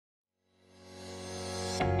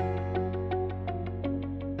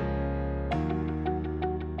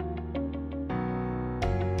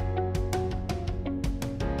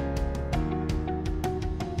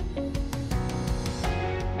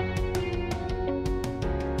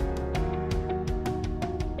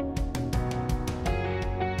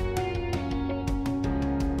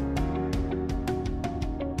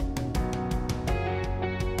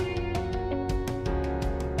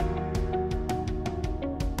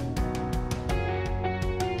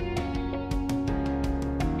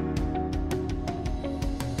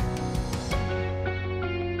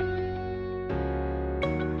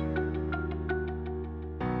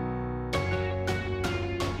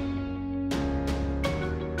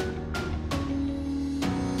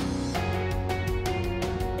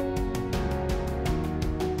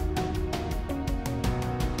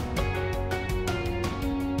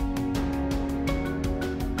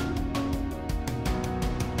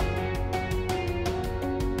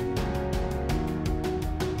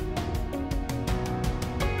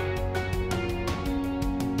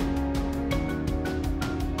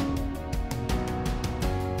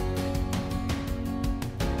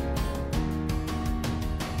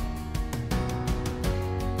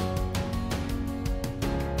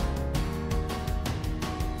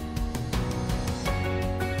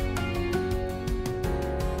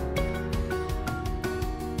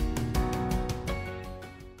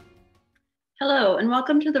Hello, and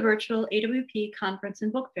welcome to the virtual AWP Conference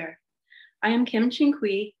and Bookfair. I am Kim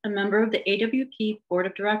Chin-Kui, a member of the AWP Board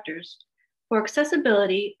of Directors. For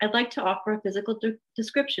accessibility, I'd like to offer a physical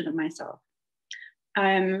description of myself.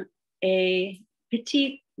 I'm a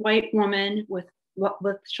petite white woman with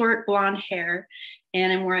short blonde hair,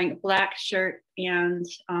 and I'm wearing a black shirt and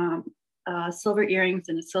silver earrings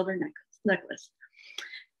and a silver necklace.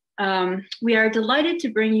 We are delighted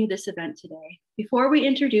to bring you this event today. Before we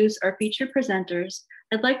introduce our featured presenters,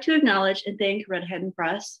 I'd like to acknowledge and thank Redhead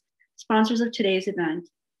Press, sponsors of today's event.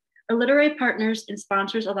 Our literary partners and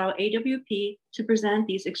sponsors allow AWP to present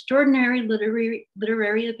these extraordinary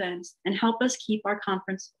literary events and help us keep our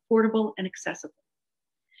conference affordable and accessible.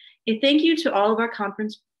 A thank you to all of our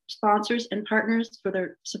conference sponsors and partners for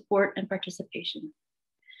their support and participation.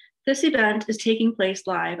 This event is taking place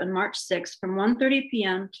live on March 6th from 1:30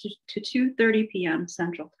 p.m. to 2:30 p.m.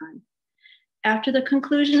 Central Time. After the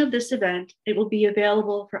conclusion of this event, it will be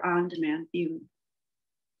available for on-demand viewing.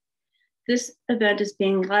 This event is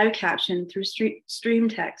being live captioned through stream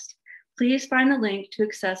text. Please find the link to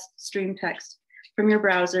access stream text from your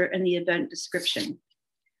browser in the event description.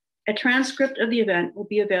 A transcript of the event will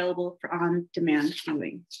be available for on-demand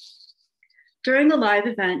viewing. During the live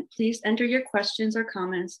event, please enter your questions or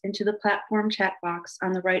comments into the platform chat box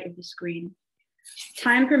on the right of the screen.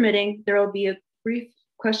 Time permitting, there will be a brief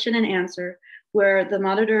question and answer where the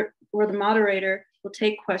moderator will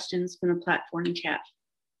take questions from the platform chat.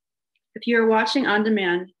 If you are watching on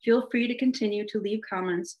demand, feel free to continue to leave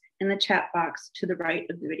comments in the chat box to the right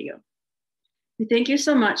of the video. We thank you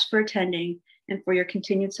so much for attending and for your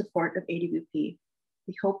continued support of AWP.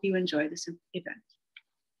 We hope you enjoy this event.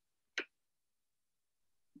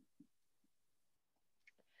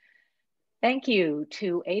 Thank you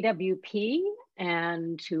to AWP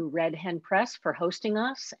and to Red Hen Press for hosting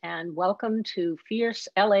us, and welcome to Fierce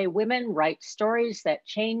LA Women Write Stories That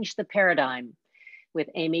Change the Paradigm with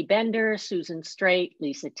Amy Bender, Susan Straight,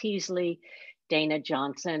 Lisa Teasley, Dana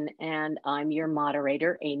Johnson, and I'm your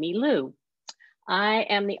moderator, Amy Liu. I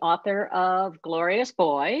am the author of Glorious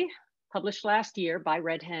Boy, published last year by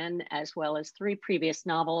Red Hen, as well as 3 previous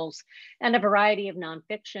novels and a variety of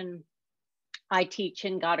nonfiction. I teach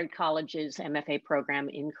in Goddard College's MFA program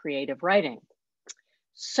in creative writing.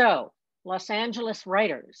 So, Los Angeles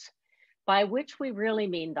writers, by which we really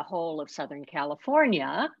mean the whole of Southern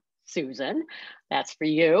California. Susan, that's for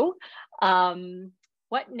you.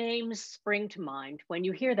 What names spring to mind when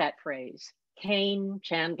you hear that phrase? Kane,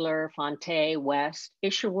 Chandler, Fonte, West,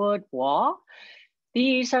 Isherwood, Waugh?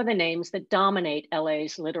 These are the names that dominate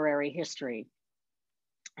LA's literary history.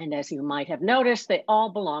 And as you might have noticed, they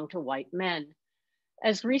all belong to white men.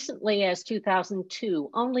 As recently as 2002,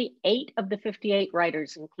 only 8 of the 58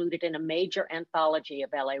 writers included in a major anthology of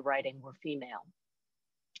LA writing were female.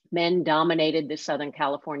 Men dominated the Southern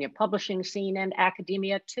California publishing scene and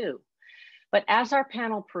academia too. But as our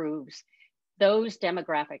panel proves, those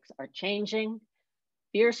demographics are changing.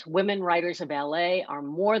 Fierce women writers of LA are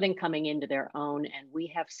more than coming into their own, and we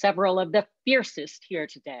have several of the fiercest here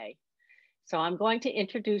today. So I'm going to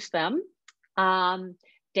introduce them.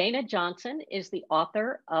 Dana Johnson is the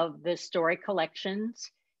author of the story collections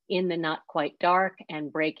In the Not Quite Dark and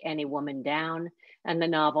Break Any Woman Down, and the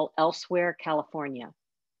novel Elsewhere, California.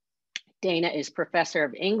 Dana is professor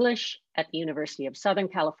of English at the University of Southern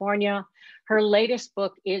California. Her latest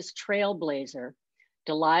book is Trailblazer,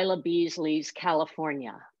 Delilah Beasley's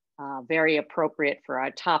California, very appropriate for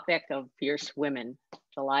our topic of fierce women.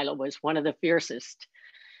 Delilah was one of the fiercest.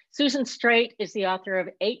 Susan Straight is the author of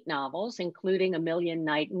 8 novels, including A Million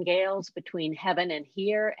Nightingales, Between Heaven and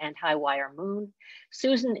Here, and High Wire Moon.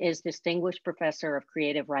 Susan is Distinguished Professor of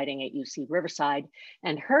Creative Writing at UC Riverside,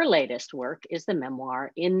 and her latest work is the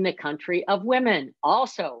memoir In the Country of Women,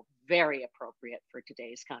 also very appropriate for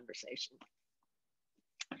today's conversation.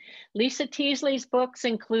 Lisa Teasley's books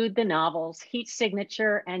include the novels Heat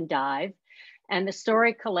Signature and Dive, and the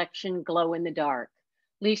story collection Glow in the Dark.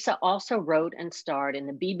 Lisa also wrote and starred in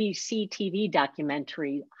the BBC TV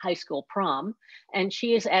documentary High School Prom, and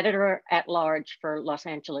she is editor-at-large for Los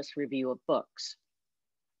Angeles Review of Books.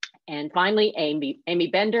 And finally, Amy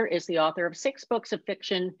Bender is the author of 6 books of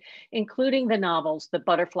fiction, including the novels The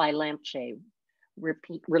Butterfly Lampshade,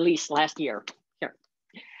 released last year,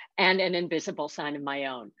 and An Invisible Sign of My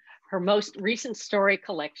Own. Her most recent story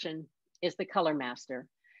collection is The Color Master.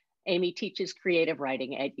 Amy teaches creative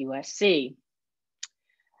writing at USC.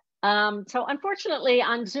 So unfortunately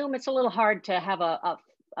on Zoom, it's a little hard to have a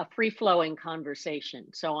free-flowing conversation.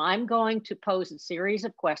 So I'm going to pose a series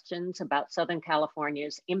of questions about Southern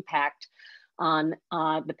California's impact on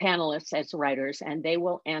the panelists as writers, and they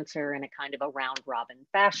will answer in a kind of a round-robin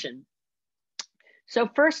fashion. So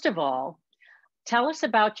first of all, tell us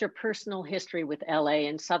about your personal history with LA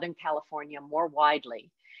and Southern California more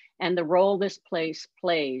widely, and the role this place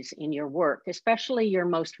plays in your work, especially your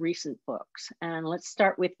most recent books. And let's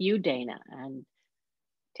start with you, Dana, and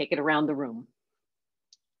take it around the room.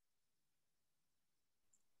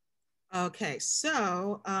 Okay,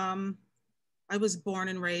 so I was born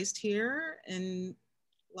and raised here in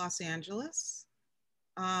Los Angeles.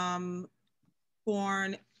 Born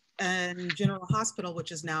in General Hospital,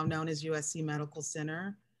 which is now known as USC Medical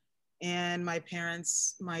Center. And my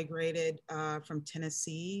parents migrated from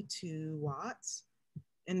Tennessee to Watts.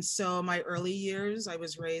 And so my early years, I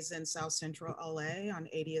was raised in South Central LA on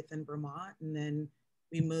 80th and Vermont. And then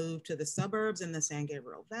we moved to the suburbs in the San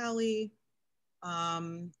Gabriel Valley.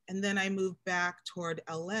 And then I moved back toward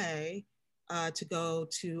LA to go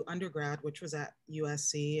to undergrad, which was at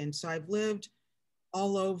USC. And so I've lived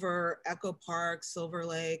all over Echo Park, Silver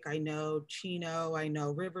Lake. I know Chino, I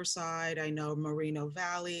know Riverside, I know Moreno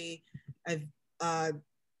Valley. And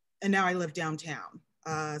now I live downtown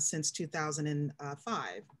since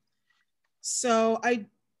 2005. So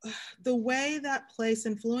the way that place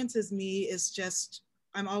influences me is just,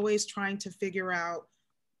 I'm always trying to figure out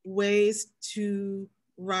ways to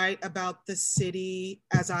write about the city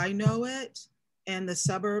as I know it and the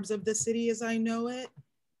suburbs of the city as I know it.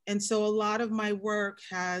 And so a lot of my work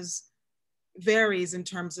varies in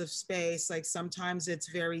terms of space. Like sometimes it's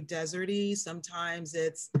very deserty, sometimes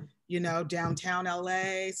it's, downtown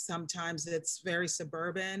LA, sometimes it's very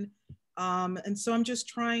suburban. And so I'm just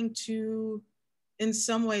trying to, in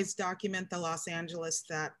some ways, document the Los Angeles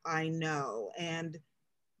that I know. And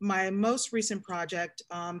my most recent project,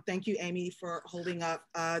 thank you, Amy, for holding up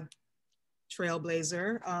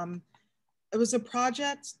Trailblazer. It was a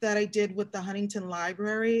project that I did with the Huntington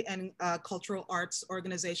Library and cultural arts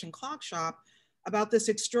organization Clock Shop about this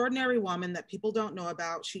extraordinary woman that people don't know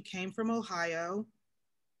about. She came from Ohio,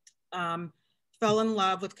 fell in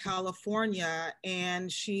love with California,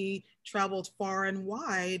 and she traveled far and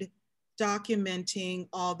wide documenting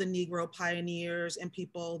all the Negro pioneers and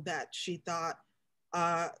people that she thought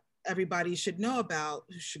everybody should know about,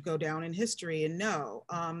 who should go down in history and know.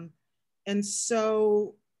 And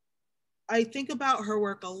so I think about her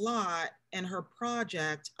work a lot and her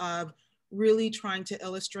project of really trying to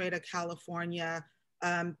illustrate a California,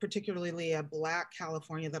 particularly a Black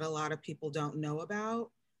California that a lot of people don't know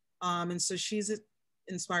about. And so she's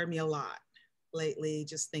inspired me a lot lately,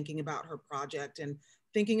 just thinking about her project and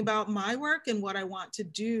thinking about my work and what I want to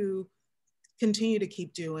do, continue to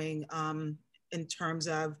keep doing in terms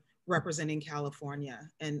of representing California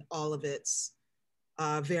and all of its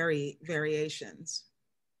variations.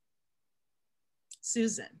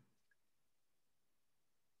 Susan.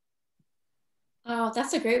 Oh,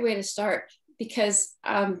 that's a great way to start, because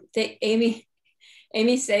Amy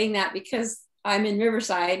saying that, because I'm in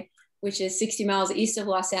Riverside, which is 60 miles east of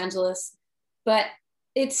Los Angeles. But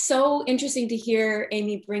it's so interesting to hear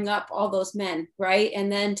Amy bring up all those men, right?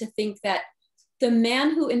 And then to think that the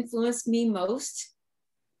man who influenced me most,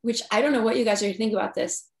 which I don't know what you guys are going to think about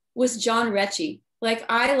this, was John Rechy. Like,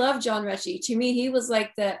 I love John Rechy. To me, he was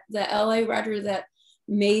like the LA writer that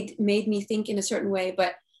made me think in a certain way.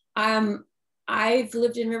 But I've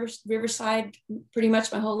lived in Riverside pretty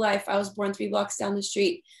much my whole life. I was born 3 blocks down the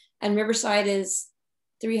street, and Riverside is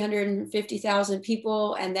 350,000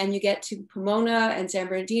 people. And then you get to Pomona and San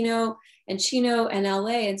Bernardino and Chino and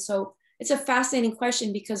LA. And so it's a fascinating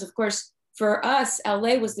question, because of course, for us,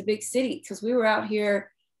 LA was the big city, because we were out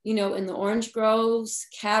here, in the orange groves,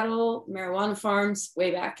 cattle, marijuana farms, way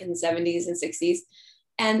back in the 70s and 60s.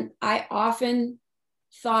 And I often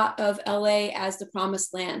thought of LA as the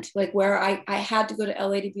promised land, like where I had to go to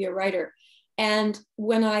LA to be a writer. And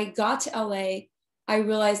when I got to LA, I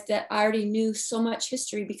realized that I already knew so much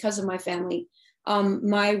history because of my family.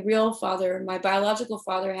 My real father, my biological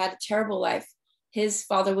father, had a terrible life. His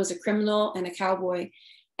father was a criminal and a cowboy.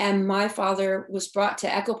 And my father was brought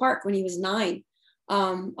to Echo Park when he was 9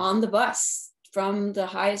 on the bus from the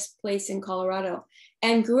highest place in Colorado,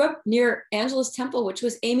 and grew up near Angela's Temple, which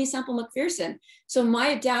was Amy Semple McPherson. So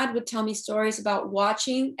my dad would tell me stories about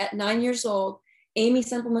watching at 9 years old, Amy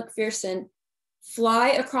Semple McPherson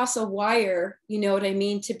fly across a wire, you know what I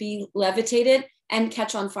mean, to be levitated and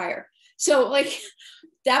catch on fire. So like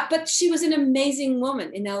that, but she was an amazing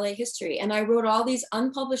woman in LA history. And I wrote all these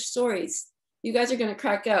unpublished stories. You guys are going to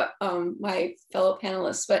crack up, my fellow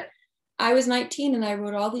panelists, but I was 19 and I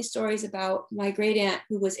wrote all these stories about my great aunt,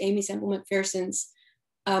 who was Amy Semple McPherson's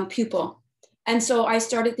pupil. And so I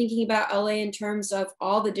started thinking about LA in terms of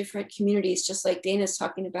all the different communities, just like Dana's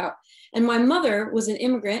talking about. And my mother was an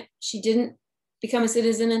immigrant. She didn't become a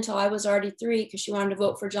citizen until I was already 3 because she wanted to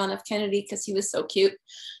vote for John F. Kennedy because he was so cute.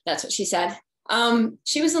 That's what she said.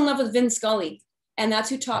 She was in love with Vin Scully, and that's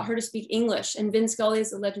who taught her to speak English. And Vin Scully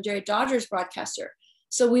is the legendary Dodgers broadcaster.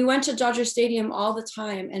 So we went to Dodger Stadium all the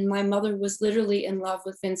time, and my mother was literally in love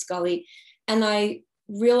with Vin Scully. And I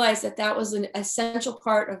realized that that was an essential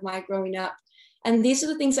part of my growing up. And these are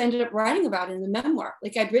the things I ended up writing about in the memoir.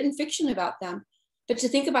 Like, I'd written fiction about them, but to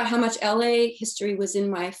think about how much LA history was in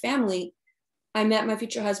my family, I met my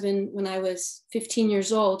future husband when I was 15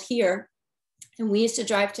 years old here. And we used to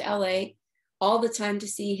drive to LA all the time to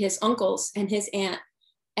see his uncles and his aunt.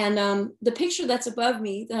 And the picture that's above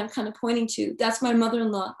me that I'm kind of pointing to, that's my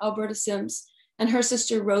mother-in-law, Alberta Sims, and her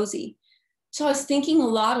sister, Rosie. So I was thinking a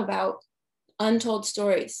lot about untold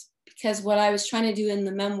stories, because what I was trying to do in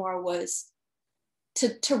the memoir was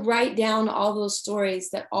to write down all those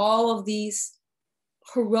stories that all of these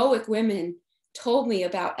heroic women told me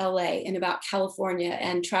about LA and about California,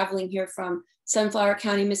 and traveling here from Sunflower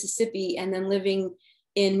County, Mississippi, and then living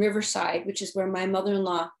in Riverside, which is where my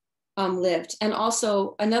mother-in-law lived. And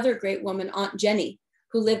also another great woman, Aunt Jenny,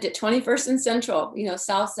 who lived at 21st and Central,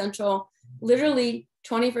 South Central, literally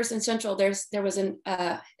 21st and Central. There was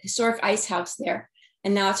a historic ice house there,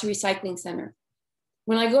 and now it's a recycling center.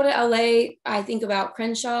 When I go to LA, I think about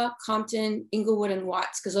Crenshaw, Compton, Inglewood, and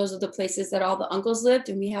Watts, because those are the places that all the uncles lived,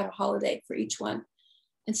 and we had a holiday for each one.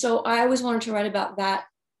 And so I always wanted to write about that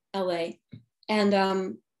LA.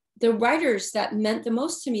 And the writers that meant the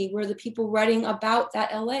most to me were the people writing about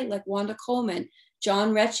that LA, like Wanda Coleman,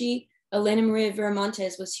 John Recchi, Elena Maria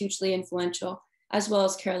Viramontes was hugely influential, as well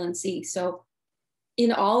as Carolyn C. So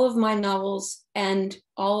in all of my novels and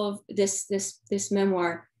all of this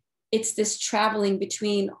memoir, it's this traveling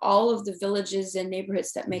between all of the villages and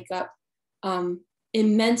neighborhoods that make up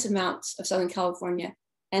immense amounts of Southern California.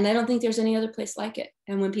 And I don't think there's any other place like it.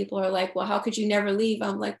 And when people are like, well, how could you never leave?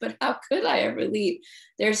 I'm like, but how could I ever leave?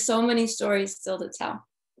 There's so many stories still to tell.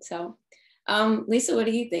 So Lisa, what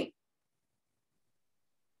do you think?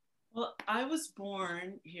 Well, I was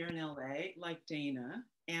born here in LA, like Dana,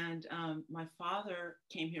 and my father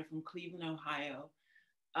came here from Cleveland, Ohio.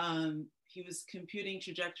 He was computing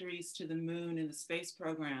trajectories to the moon in the space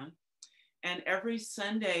program. And every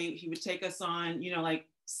Sunday he would take us on, like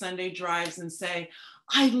Sunday drives and say,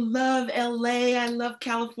 I love LA, I love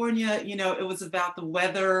California. It was about the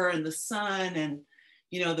weather and the sun and,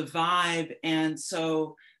 the vibe. And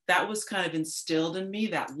so that was kind of instilled in me,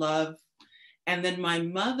 that love. And then my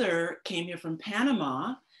mother came here from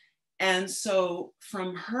Panama. And so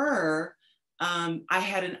from her, I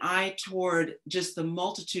had an eye toward just the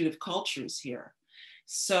multitude of cultures here.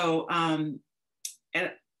 So, and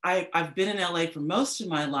I've been in LA for most of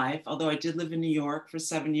my life, although I did live in New York for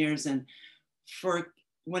 7 years. And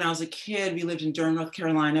when I was a kid, we lived in Durham, North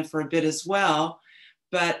Carolina for a bit as well.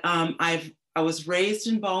 But I was raised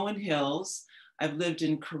in Baldwin Hills. I've lived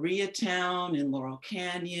in Koreatown, in Laurel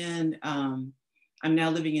Canyon. I'm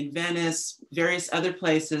now living in Venice, various other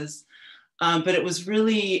places. But it was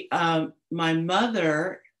really my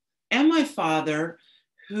mother and my father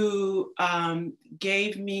who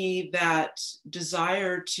gave me that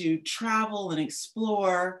desire to travel and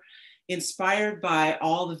explore, inspired by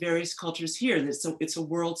all the various cultures here. It's a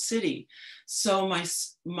world city. So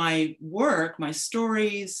my work, my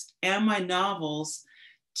stories, and my novels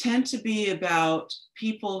tend to be about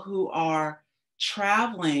people who are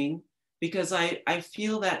traveling, because I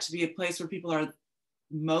feel that to be a place where people are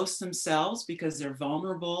most themselves, because they're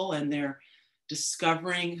vulnerable and they're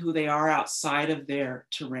discovering who they are outside of their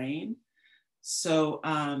terrain. So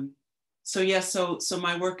my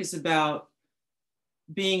work is about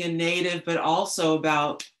being a native, but also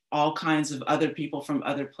about all kinds of other people from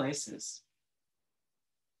other places.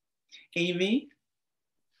 Amy?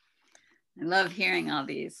 I love hearing all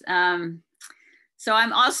these. So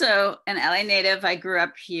I'm also an LA native. I grew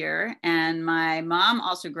up here, and my mom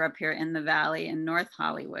also grew up here in the Valley in North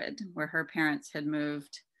Hollywood, where her parents had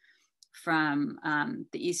moved from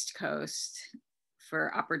the East Coast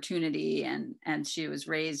for opportunity, and she was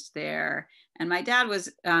raised there. And my dad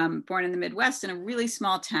was born in the Midwest in a really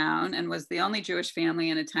small town, and was the only Jewish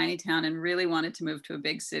family in a tiny town, and really wanted to move to a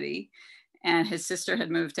big city. And his sister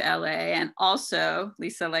had moved to LA. And also,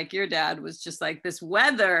 Lisa, like your dad, was just like, this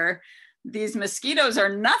weather, these mosquitoes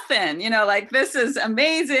are nothing, like this is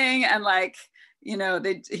amazing. And like,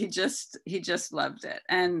 he just loved it.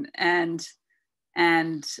 And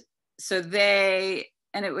so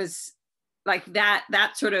it was like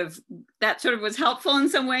that sort of was helpful in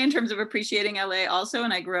some way in terms of appreciating LA also.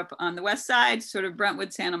 And I grew up on the West Side, sort of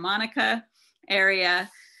Brentwood, Santa Monica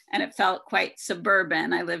area, and it felt quite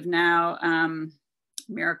suburban. I live now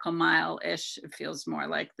Miracle Mile-ish. It feels more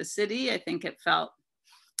like the city. I think I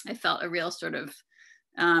felt a real sort of,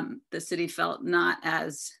 the city felt not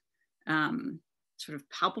as sort of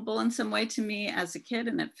palpable in some way to me as a kid,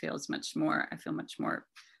 and it feels much more, I feel much more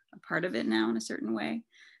a part of it now in a certain way.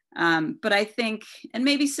 But I think, and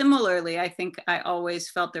maybe similarly, I think I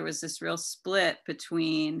always felt there was this real split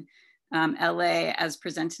between LA as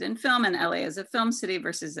presented in film and LA as a film city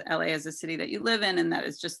versus LA as a city that you live in, and that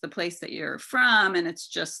is just the place that you're from, and it's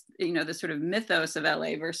just, you know, the sort of mythos of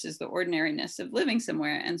LA versus the ordinariness of living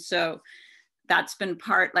somewhere. And so that's been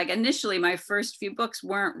part, like initially my first few books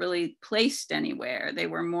weren't really placed anywhere. They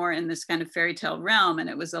were more in this kind of fairy tale realm, and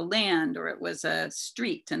it was a land or it was a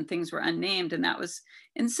street and things were unnamed. And that was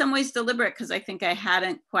in some ways deliberate because I think I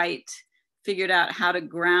hadn't quite figured out how to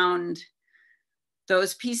ground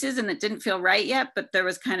those pieces, and it didn't feel right yet, but there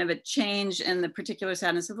was kind of a change in the particular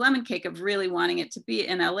sadness of Lemon Cake of really wanting it to be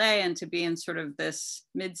in LA and to be in sort of this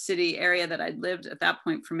mid-city area that I'd lived at that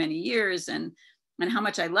point for many years, and how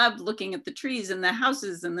much I loved looking at the trees and the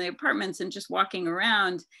houses and the apartments and just walking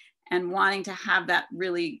around and wanting to have that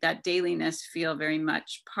really, that dailiness feel very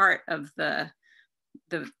much part of the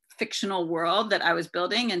fictional world that I was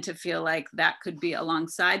building, and to feel like that could be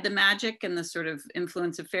alongside the magic and the sort of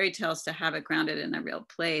influence of fairy tales, to have it grounded in a real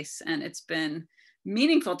place. And it's been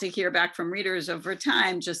meaningful to hear back from readers over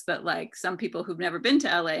time, just that like some people who've never been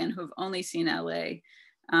to LA and who've only seen LA,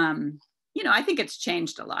 you know, I think it's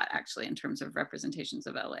changed a lot actually in terms of representations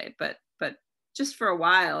of LA, but just for a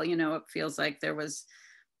while, you know, it feels like there was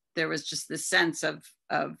just this sense of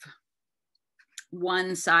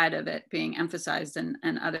one side of it being emphasized and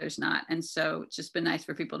others not. And so it's just been nice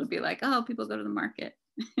for people to be like, oh, people go to the market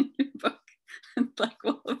in your book. And like,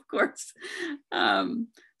 well, of course.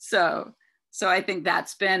 So I think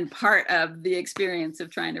that's been part of the experience of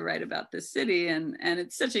trying to write about this city. And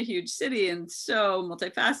it's such a huge city and so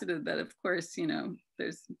multifaceted that of course, you know,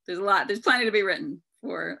 there's plenty to be written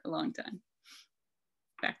for a long time.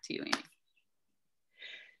 Back to you, Amy.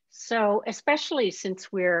 So, especially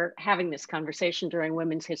since we're having this conversation during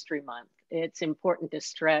Women's History Month, it's important to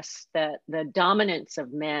stress that the dominance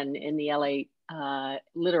of men in the LA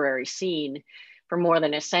literary scene for more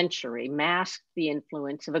than a century masked the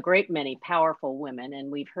influence of a great many powerful women.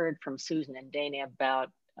 And we've heard from Susan and Dana about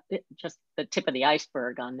just the tip of the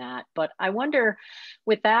iceberg on that. But I wonder,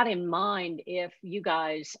 with that in mind, if you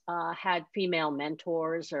guys had female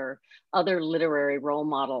mentors or other literary role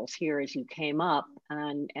models here as you came up,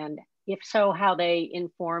 and if so, how they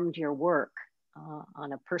informed your work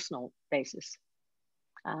on a personal basis.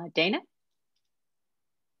 Dana?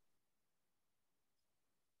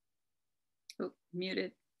 Oh,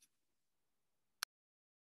 muted.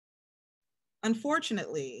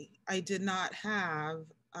 Unfortunately, I did not have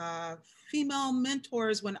female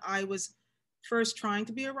mentors when I was first trying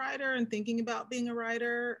to be a writer and thinking about being a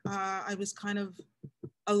writer. I was kind of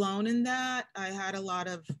alone in that. I had a lot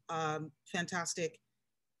of fantastic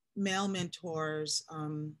male mentors.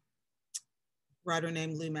 Writer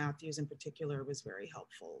named Lou Matthews in particular was very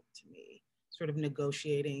helpful to me, sort of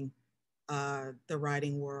negotiating the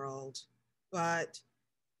writing world. But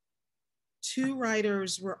two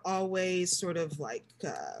writers were always sort of like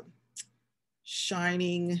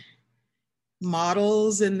shining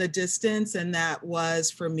models in the distance. And that was,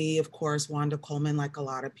 for me, of course, Wanda Coleman, like a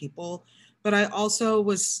lot of people. But I also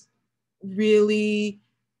was really,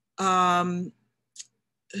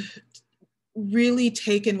 really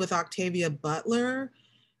taken with Octavia Butler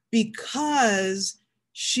because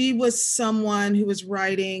she was someone who was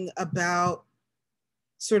writing about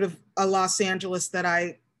sort of a Los Angeles that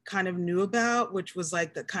I kind of knew about, which was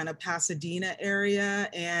like the kind of Pasadena area.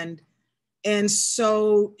 And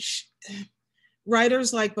so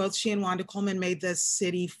writers like both she and Wanda Coleman made this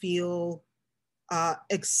city feel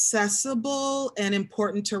accessible and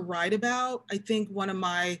important to write about. I think one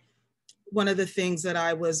of the things that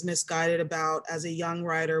I was misguided about as a young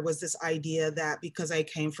writer was this idea that because I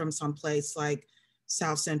came from someplace like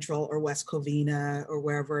South Central or West Covina or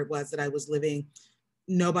wherever it was that I was living,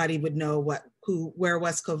 nobody would know where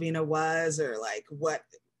West Covina was or like what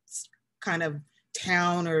kind of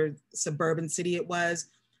town or suburban city it was.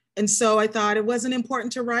 And so I thought it wasn't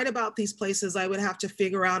important to write about these places. I would have to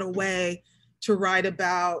figure out a way to write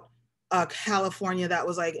about California that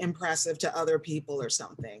was like impressive to other people or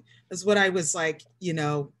something. That's what I was like, you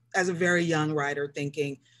know, as a very young writer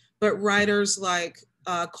thinking. But writers like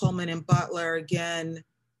Coleman and Butler, again,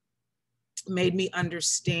 made me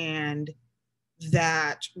understand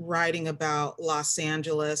that writing about Los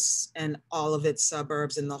Angeles and all of its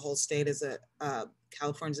suburbs and the whole state as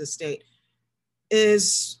California's a state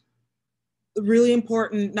is really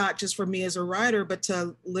important, not just for me as a writer, but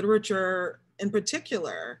to literature in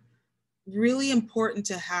particular. Really important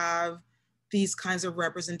to have these kinds of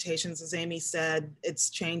representations. As Amy said, it's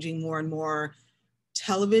changing more and more.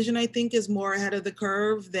 Television, I think, is more ahead of the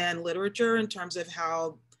curve than literature in terms of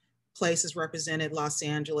how place is represented, Los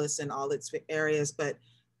Angeles and all its areas. But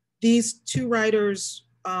these two writers,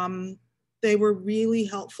 they were really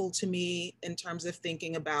helpful to me in terms of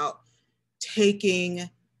thinking about taking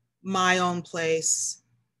my own place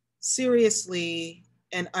seriously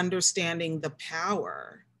and understanding the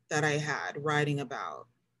power that I had writing about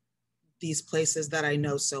these places that I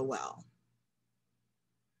know so well.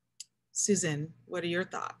 Susan, what are your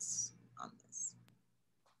thoughts on this?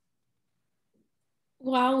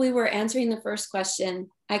 While we were answering the first question,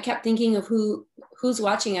 I kept thinking of who's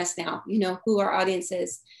watching us now, you know, who our audience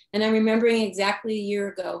is. And I'm remembering exactly a year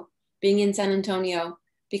ago being in San Antonio,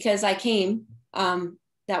 because I came,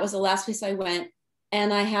 that was the last place I went.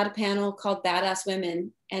 And I had a panel called Badass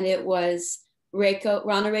Women, and it was Rana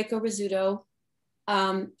Reiko Rizzuto,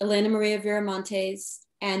 Elena Maria Viramontes,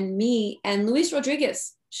 and me, and Luis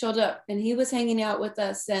Rodriguez showed up, and he was hanging out with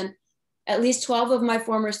us, and at least 12 of my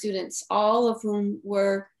former students, all of whom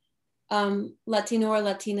were Latino or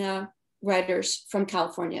Latina writers from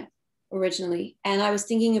California originally. And I was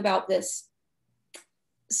thinking about this.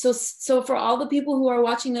 So for all the people who are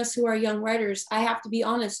watching us who are young writers, I have to be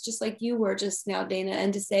honest, just like you were just now, Dana,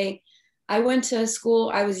 and to say, I went to school,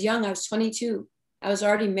 I was young, I was 22, I was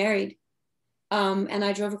already married. And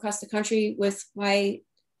I drove across the country with my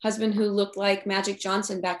husband, who looked like Magic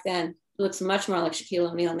Johnson back then. He looks much more like Shaquille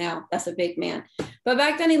O'Neal now. That's a big man. But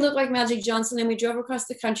back then he looked like Magic Johnson, and we drove across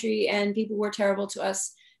the country and people were terrible to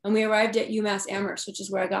us. And we arrived at UMass Amherst, which is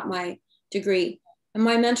where I got my degree. And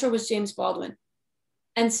my mentor was James Baldwin.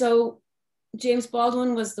 And so James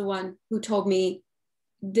Baldwin was the one who told me,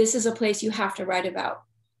 this is a place you have to write about.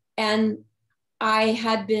 And I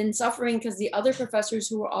had been suffering because the other professors,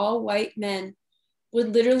 who were all white men,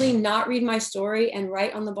 would literally not read my story and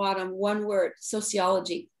write on the bottom one word: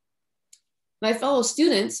 sociology. My fellow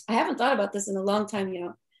students, I haven't thought about this in a long time, you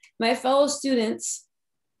know, my fellow students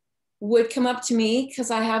would come up to me, because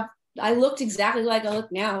I looked exactly like I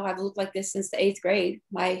look now. I've looked like this since the 8th grade.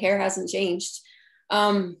 My hair hasn't changed.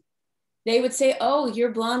 They would say, oh,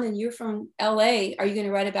 you're blonde and you're from LA. Are you going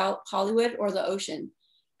to write about Hollywood or the ocean?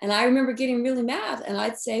 And I remember getting really mad, and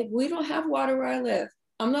I'd say, we don't have water where I live.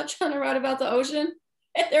 I'm not trying to write about the ocean.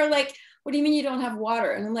 And they're like, what do you mean you don't have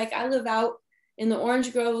water? And I'm like, I live out in the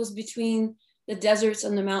orange groves between the deserts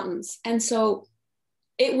and the mountains. And so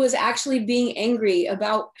it was actually being angry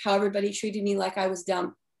about how everybody treated me like I was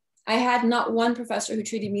dumb. I had not one professor who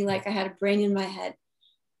treated me like I had a brain in my head.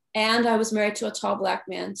 And I was married to a tall Black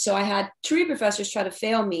man. So I had 3 professors try to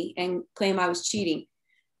fail me and claim I was cheating,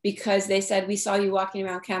 because they said, we saw you walking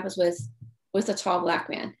around campus with a tall Black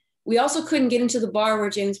man. We also couldn't get into the bar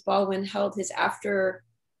where James Baldwin held his after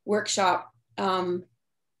workshop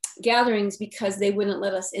gatherings, because they wouldn't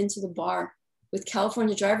let us into the bar with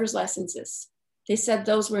California driver's licenses. They said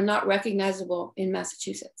those were not recognizable in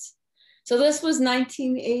Massachusetts. So this was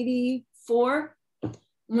 1984.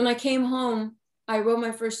 When I came home, I wrote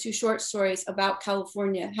my first 2 short stories about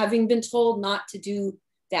California, having been told not to do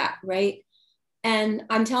that, right? And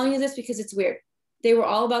I'm telling you this because it's weird. They were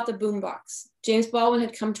all about the boombox. James Baldwin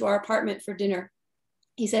had come to our apartment for dinner.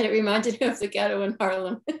 He said it reminded him of the ghetto in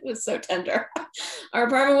Harlem. It was so tender. Our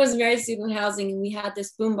apartment was very student housing, and we had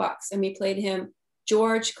this boombox, and we played him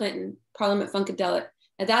George Clinton, Parliament Funkadelic.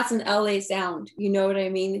 And that's an LA sound. You know what I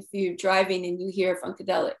mean? If you're driving and you hear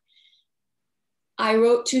Funkadelic. I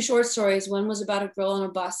wrote 2 short stories. One was about a girl on a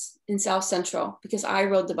bus in South Central, because I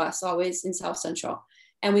rode the bus always in South Central.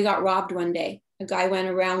 And we got robbed one day. A guy went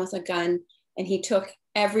around with a gun, and he took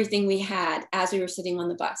everything we had as we were sitting on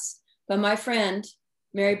the bus. But my friend,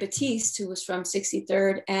 Mary Batiste, who was from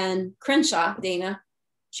 63rd and Crenshaw, Dana,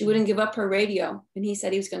 she wouldn't give up her radio. And he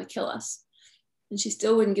said he was going to kill us. And she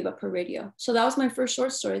still wouldn't give up her radio. So that was my first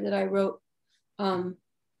short story that I wrote. And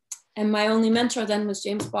my only mentor then was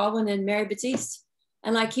James Baldwin and Mary Batiste.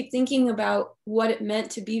 And I keep thinking about what it meant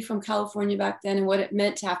to be from California back then, and what it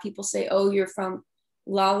meant to have people say, oh, you're from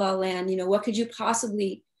La La Land. You know, what could you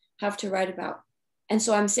possibly have to write about? And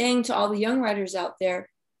so I'm saying to all the young writers out there,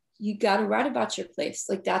 you got to write about your place.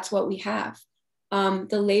 Like, that's what we have.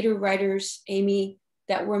 The later writers, Amy,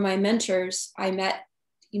 that were my mentors, I met,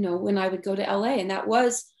 you know, when I would go to LA, and that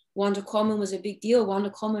was, Wanda Coleman was a big deal. Wanda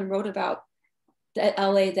Coleman wrote about the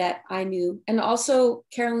LA that I knew. And also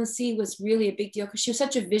Carolyn C. was really a big deal, because she was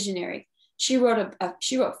such a visionary. She wrote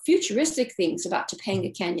futuristic things about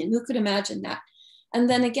Topanga Canyon. Who could imagine that? And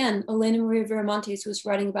then again, Elena Maria Viramontes was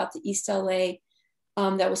writing about the East LA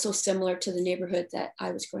that was so similar to the neighborhood that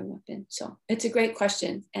I was growing up in. So it's a great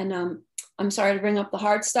question. And I'm sorry to bring up the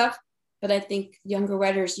hard stuff, but I think younger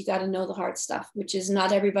writers, you got to know the hard stuff, which is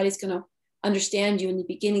not everybody's going to understand you in the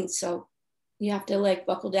beginning. So you have to like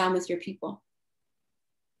buckle down with your people.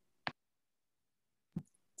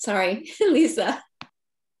 Sorry, Lisa.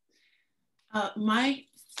 My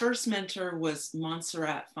first mentor was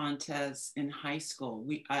Montserrat Fontes in high school.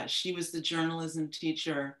 She was the journalism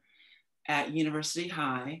teacher at University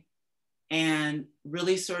High and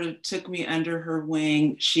really sort of took me under her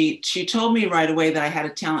wing. She told me right away that I had a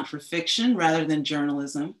talent for fiction rather than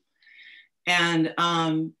journalism. And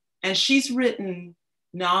she's written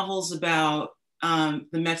novels about the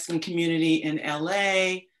Mexican community in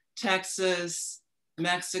LA, Texas,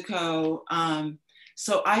 Mexico.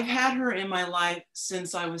 So I've had her in my life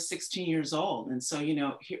since I was 16 years old. And so, you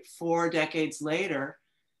know, 4 decades later,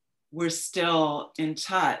 we're still in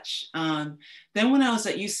touch. Then when I was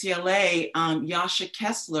at UCLA, Yasha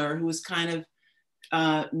Kessler, who was kind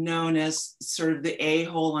of known as sort of the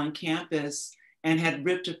a-hole on campus and had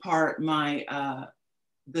ripped apart my,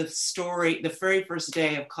 the story, the very first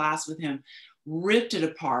day of class with him, ripped it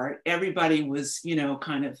apart. Everybody was, you know,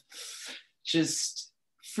 kind of just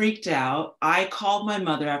freaked out. I called my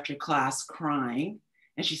mother after class crying,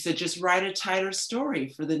 and she said, just write a tighter story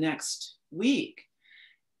for the next week,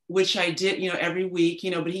 which I did, you know, every week,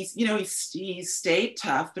 you know, but he's, you know, he stayed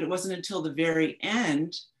tough, but it wasn't until the very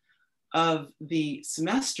end of the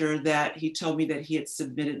semester that he told me that he had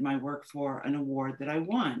submitted my work for an award that I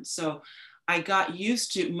won. So I got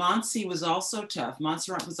used to, Monsi was also tough.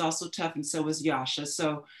 Montserrat was also tough, and so was Yasha.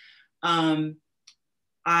 So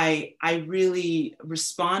I really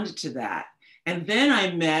responded to that. And then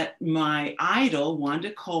I met my idol,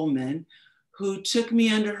 Wanda Coleman, who took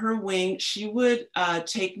me under her wing. She would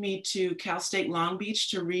take me to Cal State Long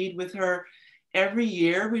Beach to read with her every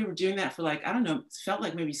year. We were doing that for like, I don't know, it felt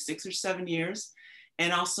like maybe 6 or 7 years,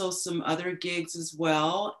 and also some other gigs as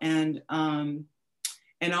well. And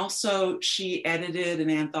also she edited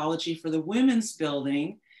an anthology for the Women's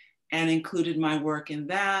Building and included my work in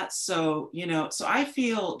that. So, you know, so I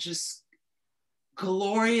feel just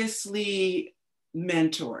gloriously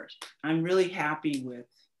mentored. I'm really happy with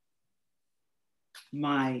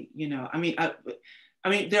my, you know, I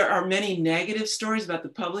mean, there are many negative stories about the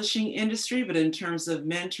publishing industry, but in terms of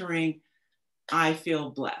mentoring, I feel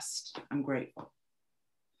blessed. I'm grateful.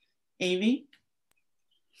 Amy?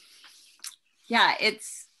 Yeah,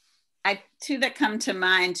 two that come to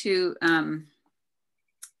mind, two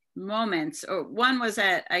moments. One was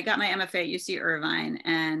I got my MFA at UC Irvine,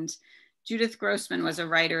 and Judith Grossman was a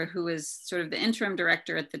writer who was sort of the interim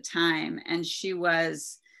director at the time. And she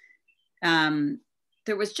was,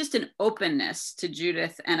 there was just an openness to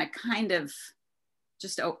Judith and a kind of,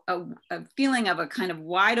 just a feeling of a kind of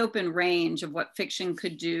wide open range of what fiction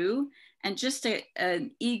could do, and just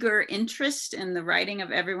an eager interest in the writing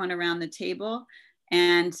of everyone around the table,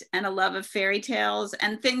 and a love of fairy tales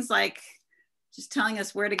and things like just telling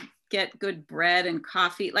us where to get good bread and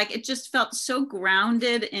coffee. Like, it just felt so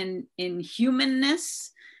grounded in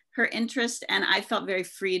humanness, her interest, and I felt very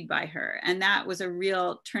freed by her. And that was a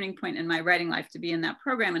real turning point in my writing life, to be in that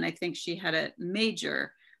program. And I think she had a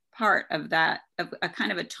major part of that, of a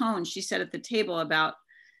kind of a tone she said at the table about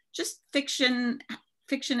just fiction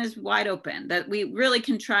is wide open, that we really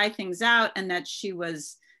can try things out, and that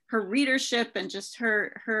her readership and just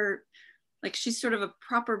her like, she's sort of a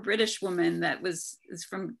proper British woman that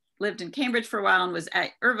lived in Cambridge for a while and was at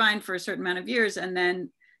Irvine for a certain amount of years. And then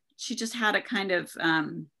she just had a kind of,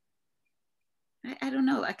 I don't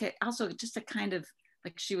know, like also just a kind of,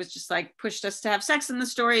 like, she was just like pushed us to have sex in the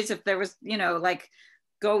stories. If there was, you know, like,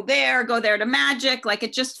 go there to magic, like,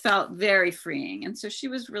 it just felt very freeing. And so she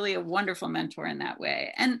was really a wonderful mentor in that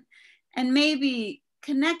way. And maybe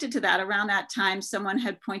connected to that, around that time, someone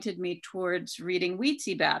had pointed me towards reading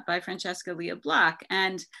Weetzie Bat by Francesca Leah Block,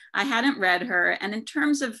 and I hadn't read her. And in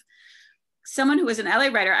terms of someone who was an LA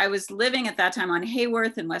writer, I was living at that time on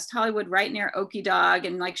Hayworth in West Hollywood, right near Okie Dog,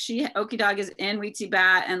 and like, Okie Dog is in Weetzie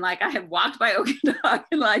Bat, and like, I had walked by Okie Dog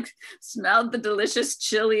and like smelled the delicious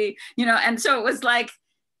chili, you know. And so it was like,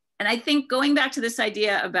 and I think going back to this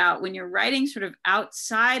idea about when you're writing sort of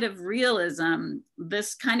outside of realism,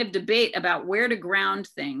 this kind of debate about where to ground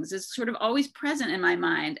things is sort of always present in my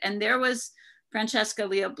mind. And there was Francesca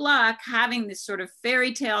Leah Block having this sort of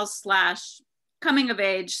fairy tale / coming of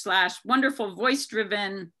age / wonderful voice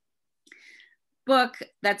driven book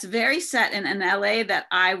that's very set in LA that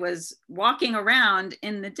I was walking around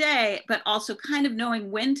in the day, but also kind of knowing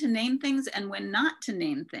when to name things and when not to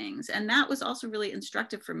name things. And that was also really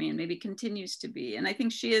instructive for me, and maybe continues to be. And I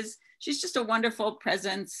think she's just a wonderful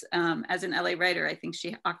presence as an LA writer. I think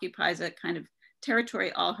she occupies a kind of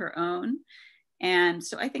territory all her own. And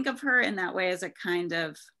so I think of her in that way as a kind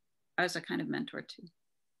of mentor too.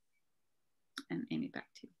 And Amy, back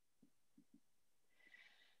to you.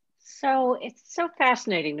 So it's so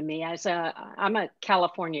fascinating to me. I'm a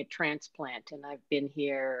California transplant, and I've been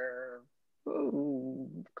here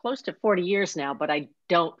close to 40 years now, but I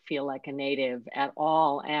don't feel like a native at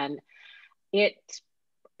all. And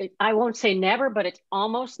I won't say never, but it's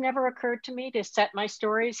almost never occurred to me to set my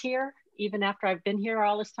stories here, even after I've been here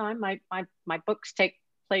all this time. My books take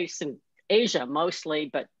place in Asia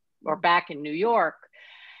mostly, or back in New York.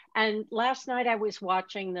 And last night I was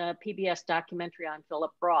watching the PBS documentary on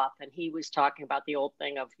Philip Roth, and he was talking about the old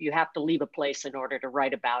thing of you have to leave a place in order to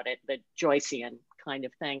write about it, the Joycean kind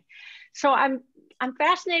of thing. So I'm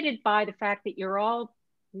fascinated by the fact that you're all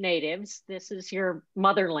natives. This is your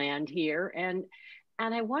motherland here. And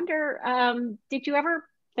I wonder, did you ever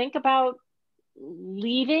think about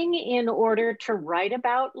leaving in order to write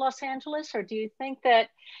about Los Angeles? Or do you think that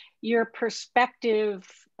your perspective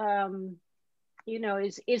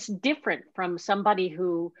is different from somebody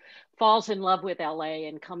who falls in love with LA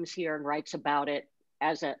and comes here and writes about it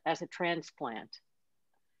as a transplant?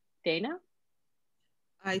 Dana?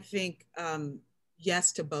 I think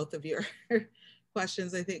yes to both of your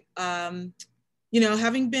questions. I think,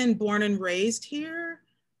 having been born and raised here,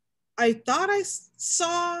 I thought I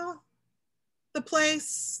saw the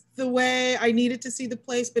place the way I needed to see the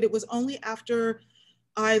place, but it was only after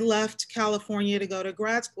I left California to go to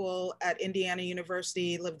grad school at Indiana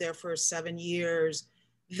University, lived there for 7 years,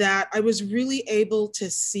 that I was really able to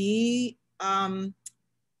see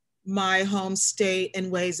my home state in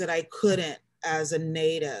ways that I couldn't as a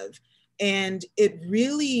native. And it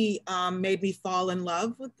really made me fall in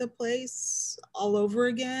love with the place all over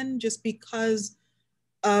again, just because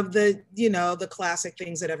of the classic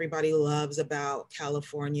things that everybody loves about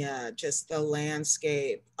California, just the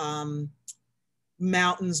landscape.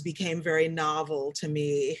 Mountains became very novel to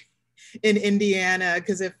me in Indiana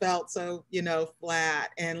because it felt so,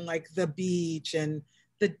 flat, and like the beach and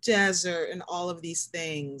the desert and all of these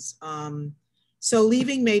things. So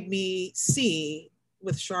leaving made me see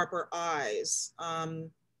with sharper eyes.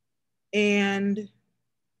 And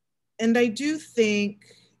I do think,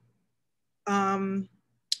 I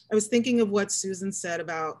was thinking of what Susan said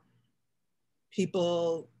about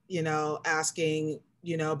people, asking,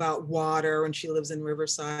 about water when she lives in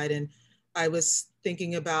Riverside. And I was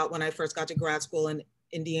thinking about when I first got to grad school in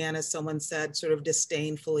Indiana, someone said sort of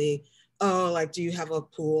disdainfully, oh, like, do you have a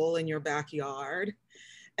pool in your backyard?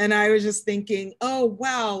 And I was just thinking, oh,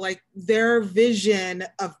 wow, like their vision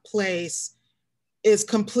of place is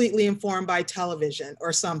completely informed by television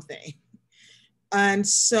or something. And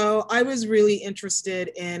so I was really interested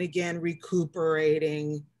in, again,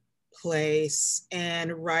 recuperating place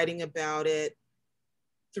and writing about it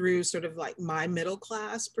through sort of like my middle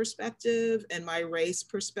class perspective and my race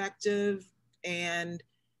perspective. And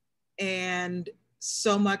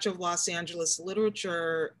so much of Los Angeles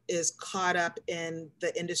literature is caught up in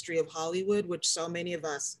the industry of Hollywood, which so many of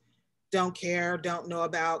us don't care, don't know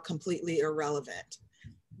about, completely irrelevant.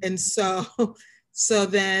 And so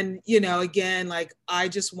then, again, like I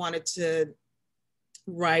just wanted to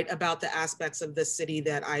write about the aspects of the city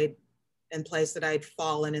and place that I'd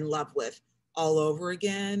fallen in love with all over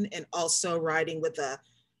again. And also writing with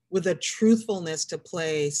a truthfulness to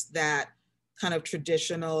place that kind of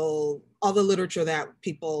traditional, all the literature that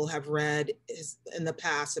people have read in the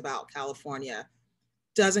past about California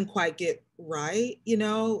doesn't quite get right.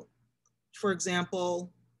 For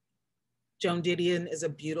example, Joan Didion is a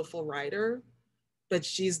beautiful writer, but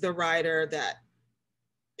she's the writer that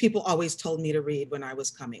people always told me to read when I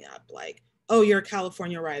was coming up. Like, oh, you're a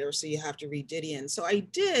California writer, so you have to read Didion. So I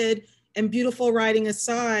did, and beautiful writing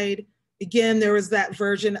aside, again, there was that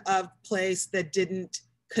version of place that didn't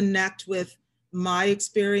connect with my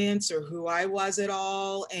experience or who I was at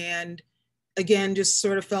all. And again, just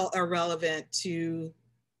sort of felt irrelevant to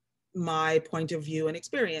my point of view and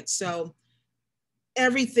experience. So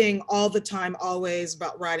everything all the time, always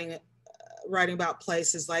about writing about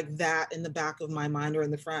places like that in the back of my mind or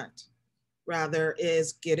in the front. Rather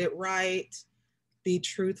is get it right, be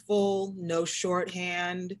truthful, no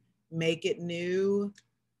shorthand, make it new,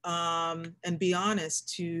 and be honest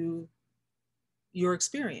to your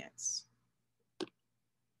experience.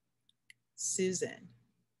 Susan.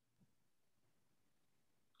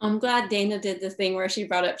 I'm glad Dana did the thing where she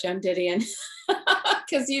brought up Joan Didion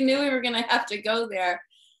because you knew we were going to have to go there.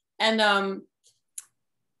 And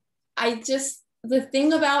the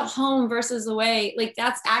thing about home versus away, like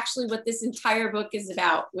that's actually what this entire book is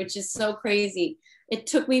about, which is so crazy. It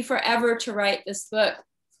took me forever to write this book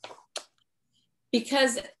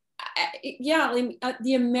because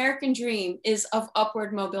the American dream is of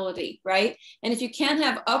upward mobility, right? And if you can't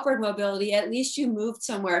have upward mobility, at least you moved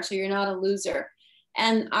somewhere so you're not a loser.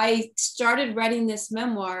 And I started writing this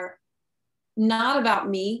memoir, not about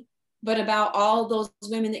me, but about all those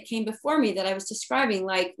women that came before me that I was describing.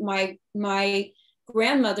 Like my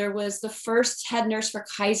grandmother was the first head nurse for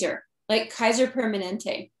Kaiser, like Kaiser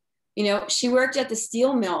Permanente. You know, she worked at the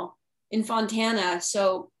steel mill in Fontana.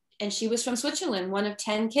 And she was from Switzerland, one of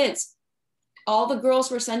 10 kids. All the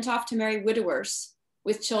girls were sent off to marry widowers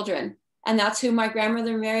with children. And that's who my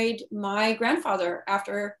grandmother married my grandfather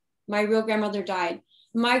after my real grandmother died.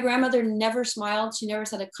 My grandmother never smiled. She never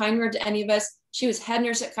said a kind word to any of us. She was head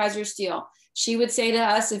nurse at Kaiser Steel. She would say to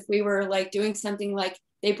us, if we were like doing something like,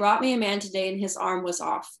 they brought me a man today and his arm was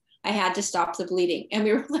off, I had to stop the bleeding. And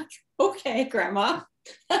we were like, okay, grandma,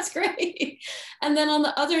 that's great. And then on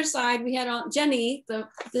the other side, we had Aunt Jenny.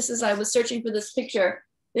 I was searching for this picture.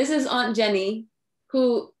 This is Aunt Jenny,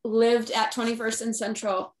 who lived at 21st and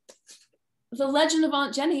Central. The legend of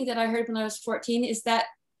Aunt Jenny that I heard when I was 14 is that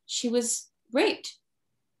she was raped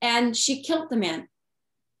and she killed the man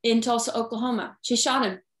in Tulsa, Oklahoma. She shot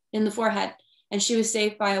him in the forehead and she was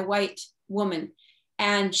saved by a white woman.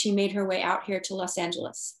 And she made her way out here to Los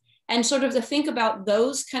Angeles. And sort of to think about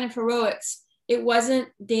those kind of heroics, it wasn't,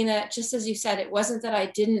 Dana, just as you said, it wasn't that I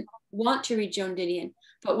didn't want to read Joan Didion,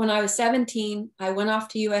 but when I was 17, I went off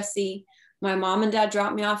to USC. My mom and dad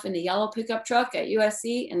dropped me off in a yellow pickup truck at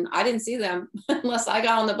USC, and I didn't see them unless I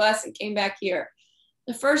got on the bus and came back here.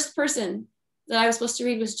 The first person that I was supposed to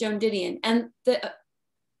read was Joan Didion. And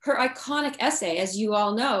her iconic essay, as you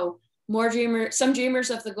all know, Some Dreamers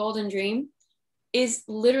of the Golden Dream, is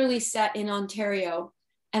literally set in Ontario.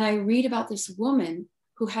 And I read about this woman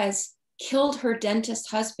who has killed her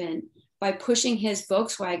dentist husband by pushing his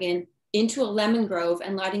Volkswagen into a lemon grove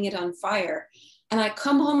and lighting it on fire. And I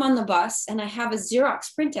come home on the bus and I have a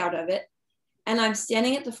Xerox printout of it. And I'm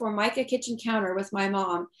standing at the Formica kitchen counter with my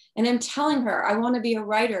mom. And I'm telling her, I want to be a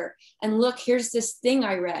writer. And look, here's this thing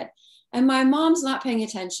I read. And my mom's not paying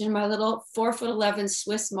attention. My little 4'11"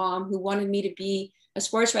 Swiss mom who wanted me to be a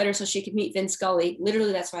sports writer so she could meet Vince Scully.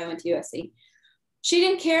 Literally, that's why I went to USC. She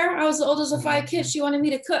didn't care. I was the oldest of 5 kids. She wanted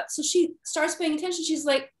me to cook. So she starts paying attention. She's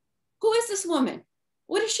like, who is this woman?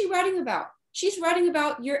 What is she writing about? She's writing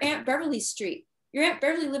about your Aunt Beverly Street. Your Aunt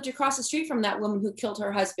Beverly lived across the street from that woman who killed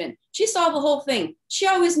her husband. She saw the whole thing. She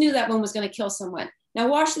always knew that one was going to kill someone. Now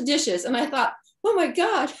wash the dishes. And I thought, oh my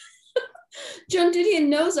God, Joan Didion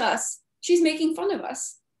knows us. She's making fun of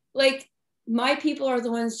us. Like, my people are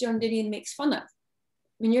the ones Joan Didion makes fun of.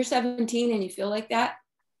 When you're 17 and you feel like that,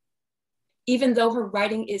 even though her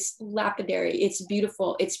writing is lapidary, it's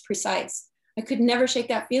beautiful, it's precise. I could never shake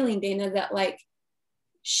that feeling, Dana, that like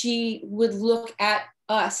she would look at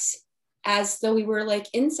us as though we were like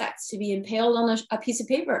insects to be impaled on a piece of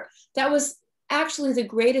paper. That was actually the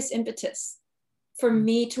greatest impetus for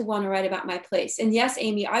me to want to write about my place. And yes,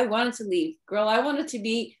 Amy, I wanted to leave. Girl, I wanted to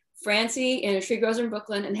be Francie in A Tree Grows in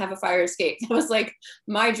Brooklyn and have a fire escape. That was like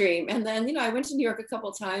my dream. And then, you know, I went to New York a couple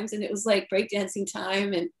of times and it was like breakdancing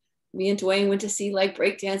time. And me and Dwayne went to see like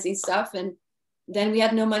breakdancing stuff. And then we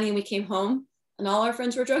had no money and we came home and all our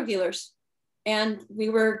friends were drug dealers. And we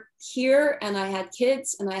were here and I had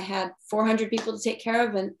kids and I had 400 people to take care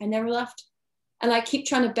of and I never left. And I keep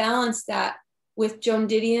trying to balance that with Joan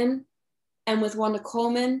Didion and with Wanda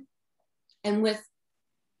Coleman and with,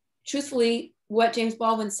 truthfully, what James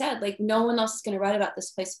Baldwin said, like no one else is going to write about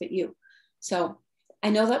this place but you. So I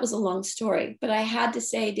know that was a long story, but I had to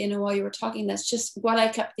say, Dana, while you were talking, that's just what I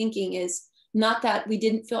kept thinking is not that we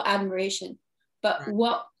didn't feel admiration, but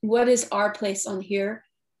right. What is our place on here,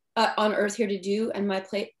 on earth here to do? And my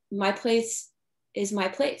place is my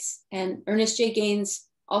place. And Ernest J. Gaines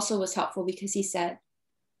also was helpful because he said,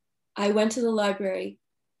 I went to the library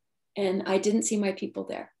and I didn't see my people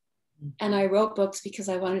there. And I wrote books because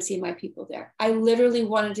I wanted to see my people there. I literally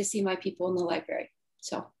wanted to see my people in the library.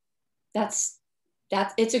 So that's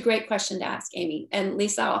it's a great question to ask, Amy. And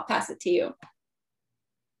Lisa, I'll pass it to you.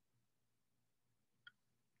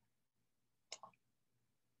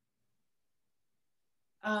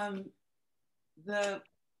 The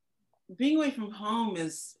being away from home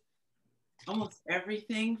is almost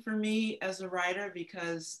everything for me as a writer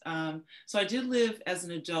because, so I did live as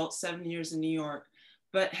an adult 7 years in New York,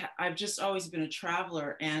 but I've just always been a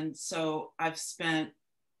traveler. And so I've spent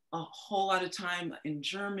a whole lot of time in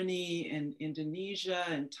Germany and Indonesia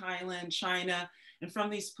and Thailand, China. And from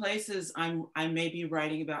these places, I may be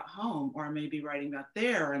writing about home, or I may be writing about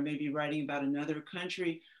there, or I may be writing about another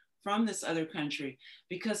country from this other country,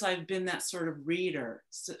 because I've been that sort of reader.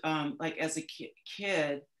 So, like as a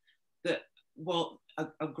kid,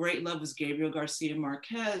 a great love was Gabriel Garcia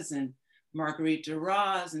Marquez and Marguerite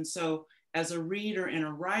Duras. And so as a reader and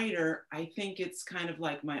a writer, I think it's kind of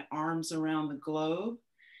like my arms around the globe,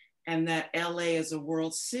 and that LA is a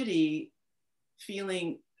world city,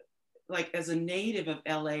 feeling like as a native of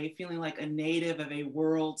LA, feeling like a native of a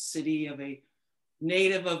world city, of a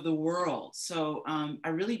native of the world. So I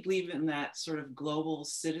really believe in that sort of global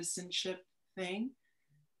citizenship thing.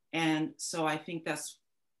 And so I think that's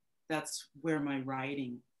where my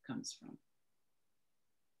writing comes from.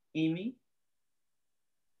 Amy?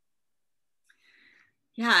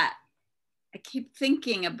 Yeah, I keep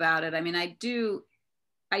thinking about it. I mean, I do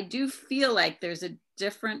feel like there's a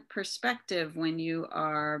different perspective when you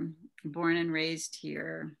are born and raised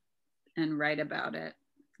here and write about it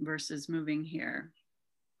versus moving here.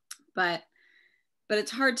 But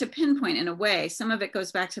it's hard to pinpoint in a way. Some of it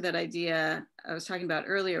goes back to that idea I was talking about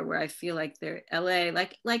earlier, where I feel like LA,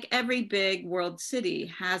 like every big world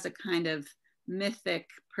city, has a kind of mythic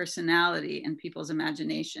personality in people's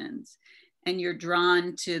imaginations. And you're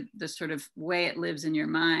drawn to the sort of way it lives in your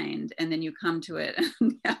mind, and then you come to it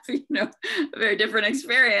and have, a very different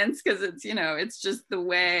experience, because it's just the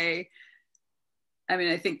way. I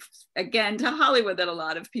mean, I think, again, to Hollywood, that a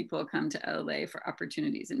lot of people come to LA for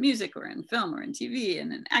opportunities in music or in film or in TV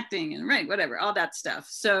and in acting and writing, whatever, all that stuff.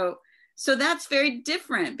 So that's very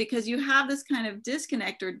different, because you have this kind of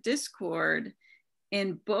disconnect or discord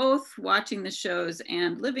in both watching the shows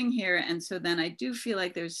and living here. And so then I do feel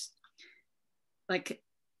like there's, like,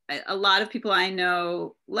 a lot of people I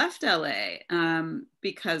know left LA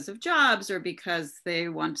because of jobs, or because they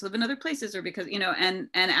want to live in other places, or because, and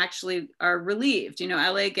actually are relieved.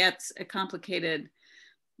 LA gets a complicated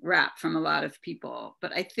rap from a lot of people,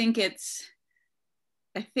 but I think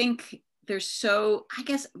there's so, I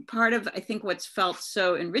guess part of, I think what's felt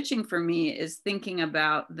so enriching for me is thinking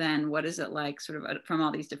about then what is it like, sort of from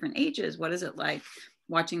all these different ages, what is it like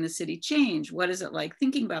watching the city change? What is it like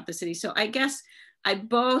thinking about the city? So I guess I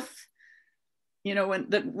both, when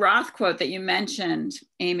the Roth quote that you mentioned,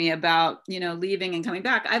 Amy, about, leaving and coming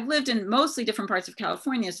back, I've lived in mostly different parts of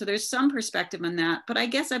California. So there's some perspective on that. But I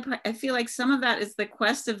guess I feel like some of that is the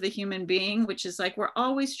quest of the human being, which is like, we're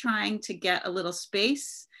always trying to get a little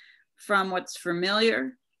space from what's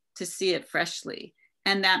familiar to see it freshly.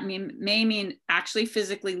 And that may mean actually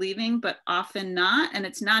physically leaving, but often not. And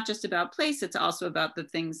it's not just about place, it's also about the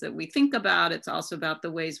things that we think about. It's also about the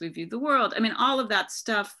ways we view the world. I mean, all of that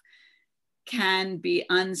stuff can be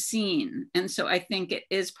unseen. And so I think it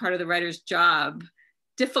is part of the writer's job,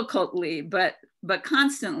 difficultly, but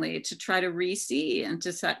constantly, to try to re-see and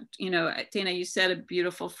to set, Dana, you said a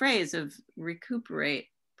beautiful phrase of recuperate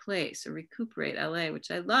place, or recuperate LA, which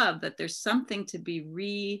I love, that there's something to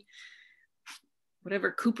be whatever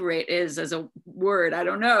recuperate is as a word, I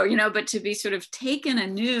don't know, but to be sort of taken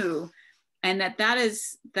anew, and that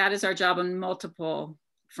is our job on multiple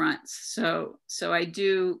fronts. So I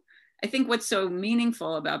think what's so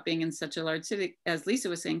meaningful about being in such a large city, as Lisa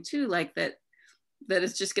was saying too, like that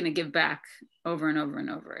it's just going to give back over and over and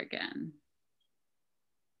over again.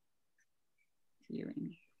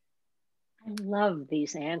 I love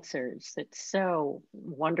these answers. It's so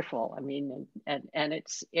wonderful. I mean, and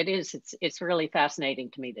it's really fascinating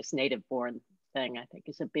to me, this native born thing, I think,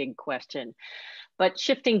 is a big question. But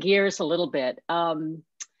shifting gears a little bit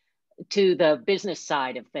to the business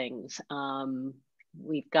side of things,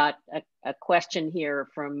 we've got a question here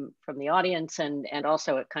from the audience, and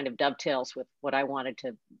also it kind of dovetails with what I wanted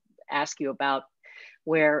to ask you about,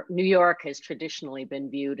 where New York has traditionally been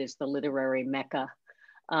viewed as the literary mecca,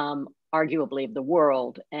 arguably, of the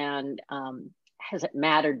world. And has it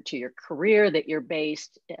mattered to your career that you're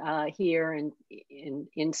based here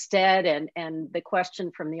instead? And the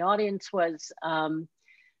question from the audience was,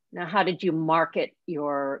 now, how did you market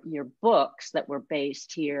your books that were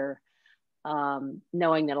based here,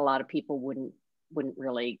 knowing that a lot of people wouldn't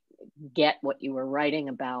really get what you were writing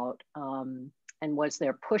about? And was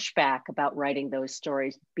there pushback about writing those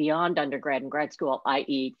stories beyond undergrad and grad school,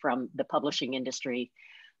 i.e. from the publishing industry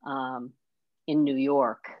in New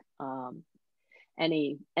York?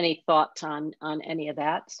 Any thoughts on any of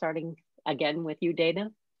that, starting again with you,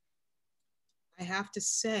 Dana? I have to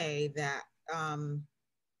say that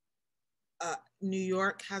New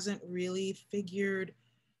York hasn't really figured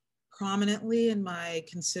prominently in my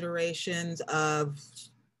considerations of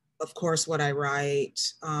of course, what I write.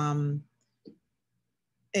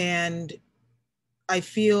 And I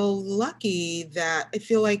feel lucky that I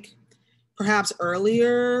feel like perhaps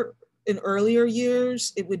in earlier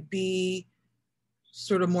years, it would be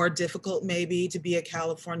sort of more difficult maybe to be a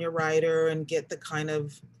California writer and get the kind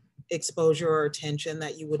of exposure or attention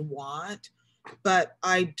that you would want. But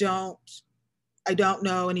I don't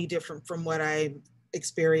know any different from what I'm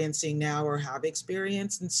experiencing now or have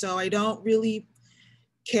experienced. And so I don't really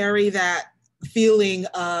carry that feeling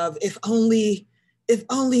of if only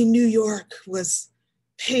New York was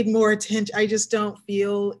paid more attention. I just don't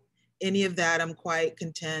feel any of that. I'm quite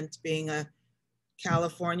content being a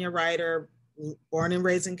California writer, born and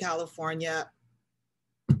raised in California,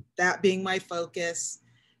 that being my focus.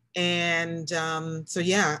 And so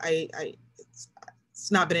yeah,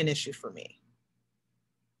 it's not been an issue for me.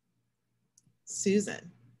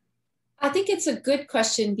 Susan. I think it's a good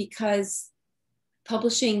question because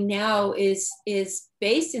publishing now is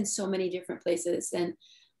based in so many different places. And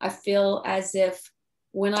I feel as if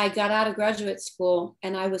when I got out of graduate school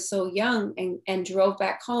and I was so young and drove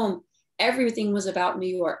back home, everything was about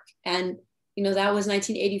New York. And, you know, that was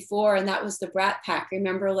 1984 and that was the Brat Pack.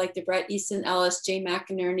 Remember, like the Bret Easton Ellis, Jay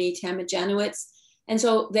McInerney, Tamma Janowitz. And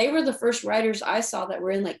so they were the first writers I saw that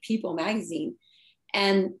were in like People magazine.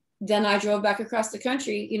 And then I drove back across the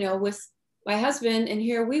country, you know, with my husband, and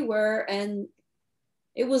here we were, and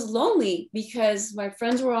it was lonely because my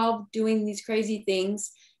friends were all doing these crazy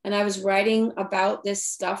things. And I was writing about this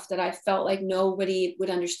stuff that I felt like nobody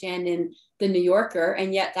would understand in the New Yorker.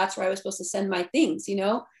 And yet that's where I was supposed to send my things, you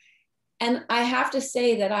know? And I have to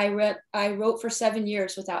say that I wrote for 7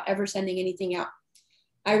 years without ever sending anything out.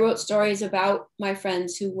 I wrote stories about my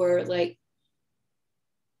friends who were like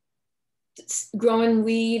growing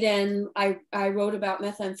weed, and I wrote about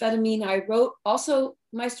methamphetamine. I wrote also,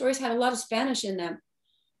 my stories had a lot of Spanish in them.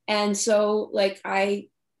 And so like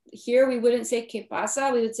here we wouldn't say que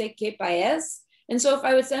pasa, we would say que paes. And so if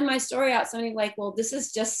I would send my story out, somebody like, well, this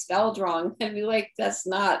is just spelled wrong. I'd be like, that's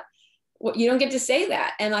not, you don't get to say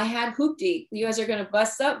that. And I had hoopty. You guys are going to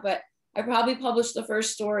bust up, but I probably published the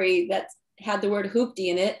first story that had the word hoopty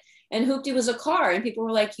in it. And hoopty was a car. And people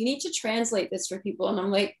were like, you need to translate this for people. And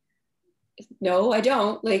I'm like, no, I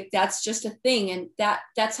don't. Like, that's just a thing. And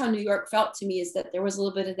that's how New York felt to me, is that there was a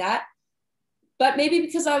little bit of that. But maybe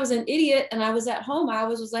because I was an idiot and I was at home, I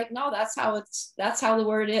was like, no, that's how the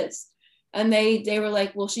word is. And they were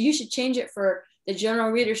like, well, so you should change it for the general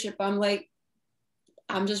readership. I'm like,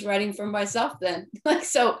 I'm just writing for myself then. Like,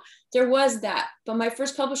 so there was that. But my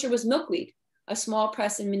first publisher was Milkweed, a small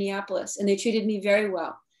press in Minneapolis, and they treated me very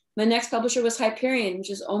well. My next publisher was Hyperion, which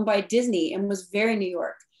is owned by Disney and was very New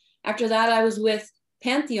York. After that, I was with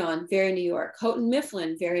Pantheon, very New York. Houghton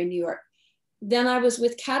Mifflin, very New York. Then I was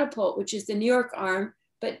with Catapult, which is the New York arm,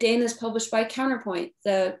 but Dana's published by Counterpoint,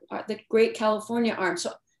 the great California arm.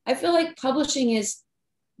 So I feel like publishing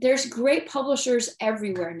there's great publishers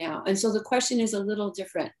everywhere now. And so the question is a little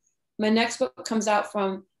different. My next book comes out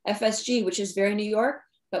from FSG, which is very New York,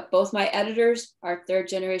 but both my editors are third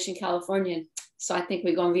generation Californian. So I think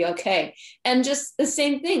we're going to be okay. And just the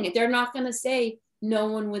same thing, they're not going to say, no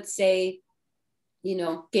one would say, you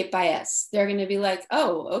know, que paes. They're going to be like,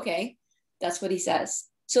 oh, okay. That's what he says.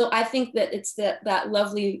 So I think that it's that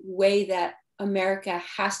lovely way that America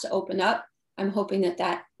has to open up. I'm hoping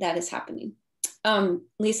that is happening.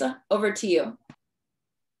 Lisa, over to you.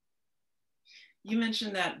 You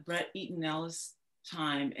mentioned that Bret Easton Ellis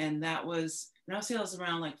time, and that was, and I'll say that was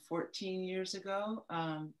around like 14 years ago.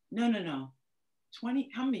 No, 20,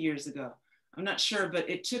 how many years ago? I'm not sure, but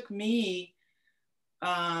it took me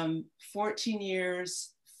 14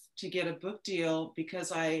 years to get a book deal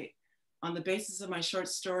because on the basis of my short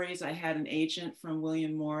stories, I had an agent from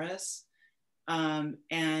William Morris,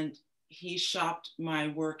 and he shopped my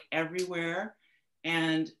work everywhere.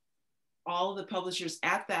 And all the publishers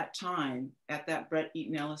at that time, at that Bret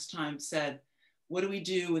Easton Ellis time, said, what do we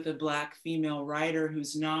do with a Black female writer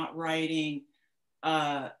who's not writing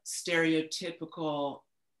stereotypical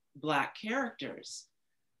Black characters?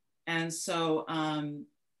 And so,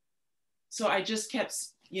 so I just kept,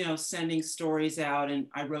 you know, sending stories out, and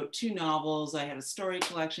I wrote 2 novels. I had a story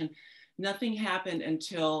collection. Nothing happened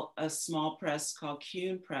until a small press called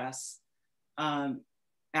Kuhn Press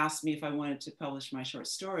asked me if I wanted to publish my short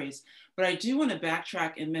stories. But I do want to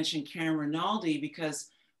backtrack and mention Karen Rinaldi, because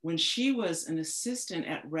when she was an assistant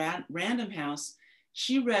at Random House,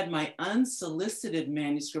 she read my unsolicited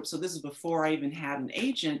manuscript. So this is before I even had an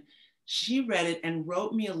agent. She read it and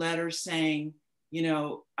wrote me a letter saying, you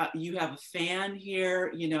know, you have a fan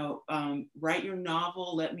here, you know, write your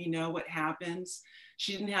novel, let me know what happens.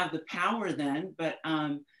 She didn't have the power then, but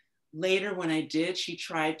later when I did, she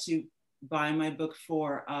tried to buy my book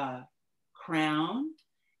for Crown.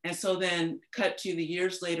 And so then cut to the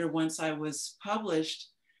years later, once I was published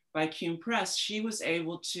by Cume Press, she was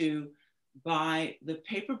able to buy the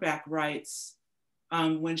paperback rights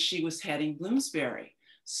when she was heading Bloomsbury.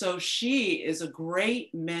 So she is a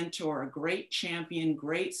great mentor, a great champion,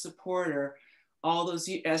 great supporter, all those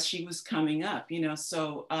years as she was coming up, you know.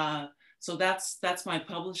 So so that's my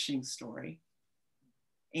publishing story.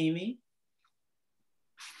 Amy?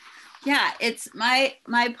 Yeah, it's my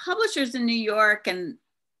publishers in New York, and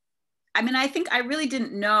I mean, I think I really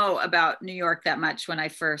didn't know about New York that much when I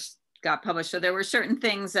first got published. So there were certain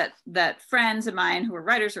things that friends of mine who were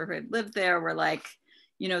writers or who had lived there were like,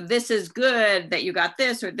 you know, this is good that you got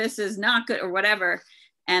this, or this is not good, or whatever.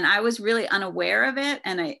 And I was really unaware of it.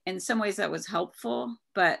 And in some ways that was helpful,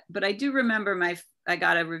 but I do remember I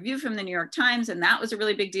got a review from the New York Times, and that was a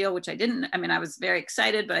really big deal, which I was very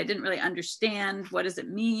excited, but I didn't really understand what does it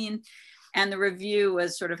mean. And the review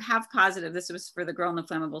was sort of half positive. This was for The Girl in the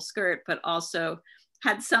Flammable Skirt, but also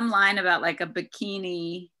had some line about like the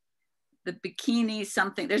bikini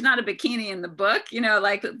something. There's not a bikini in the book, you know,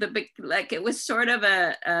 like it was sort of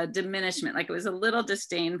a diminishment, like it was a little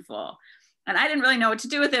disdainful. And I didn't really know what to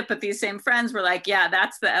do with it, but these same friends were like, yeah,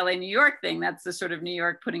 that's the LA New York thing. That's the sort of New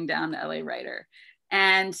York putting down the LA writer.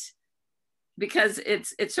 And because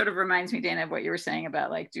it sort of reminds me, Dana, of what you were saying about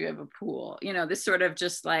like, do you have a pool? You know, this sort of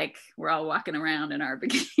just like, we're all walking around in our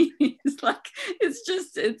bikinis. Like,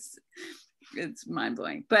 it's mind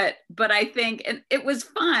blowing, but I think, and it was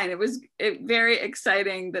fine. It was very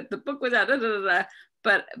exciting that the book was out,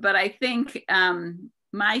 but I think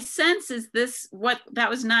my sense is that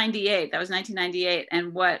was 98, that was 1998.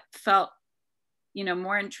 And what felt, you know,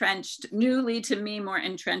 more entrenched, newly to me, more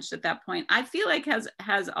entrenched at that point, I feel like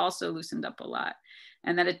has also loosened up a lot.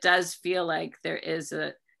 And that it does feel like there is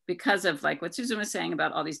because of like what Susan was saying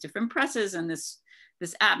about all these different presses and this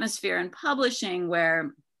atmosphere in publishing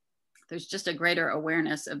where there's just a greater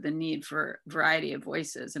awareness of the need for variety of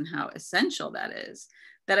voices and how essential that is,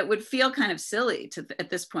 that it would feel kind of silly at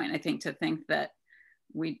this point, I think, to think that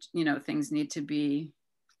things need to be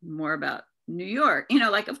more about New York, you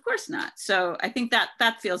know, like, of course not. So I think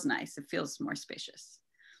that feels nice. It feels more spacious.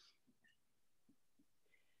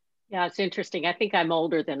 Yeah, it's interesting. I think I'm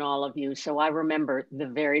older than all of you. So I remember the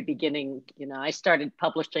very beginning, you know, I started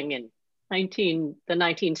publishing in the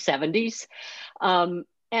 1970s.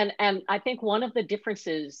 And I think one of the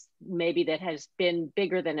differences maybe that has been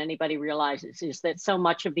bigger than anybody realizes is that so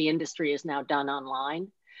much of the industry is now done online.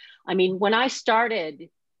 I mean, when I started,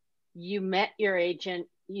 you met your agent,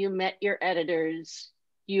 you met your editors,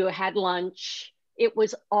 you had lunch. It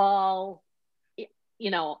was all,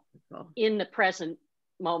 you know, in the present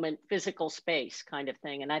moment, physical space kind of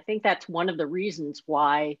thing. And I think that's one of the reasons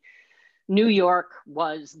why New York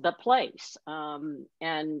was the place.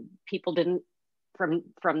 And people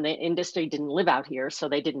from the industry didn't live out here, so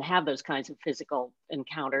they didn't have those kinds of physical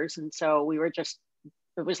encounters. And so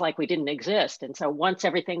it was like we didn't exist. And so once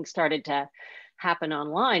everything started to happen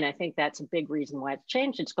online, I think that's a big reason why it's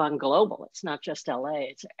changed. It's gone global. It's not just LA,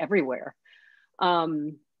 it's everywhere.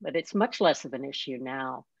 But it's much less of an issue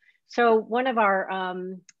now. So one of our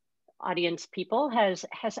audience people has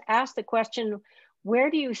asked the question,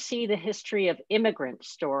 where do you see the history of immigrant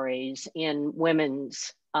stories in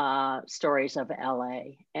women's stories of LA?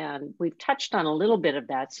 And we've touched on a little bit of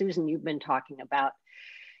that. Susan, you've been talking about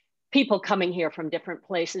people coming here from different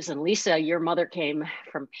places. And Lisa, your mother came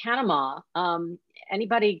from Panama.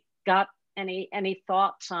 Anybody got any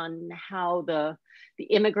thoughts on how the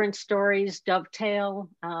immigrant stories dovetail?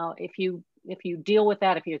 If you deal with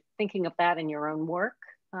that, if you're thinking of that in your own work,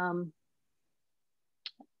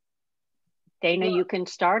 Dana, you can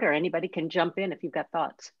start, or anybody can jump in if you've got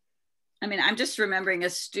thoughts. I mean, I'm just remembering a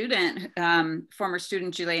student, former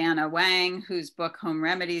student Juliana Wang, whose book Home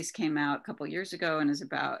Remedies came out a couple of years ago and is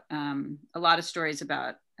about a lot of stories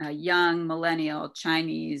about young millennial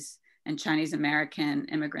Chinese and Chinese American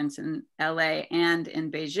immigrants in LA and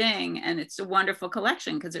in Beijing. And it's a wonderful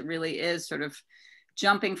collection because it really is sort of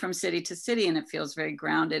jumping from city to city, and it feels very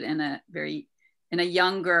grounded in a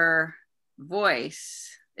younger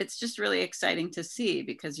voice. It's just really exciting to see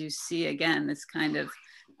because you see again this kind of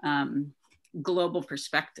global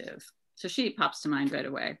perspective. So she pops to mind right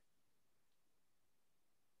away.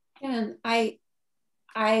 And I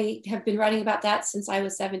have been writing about that since I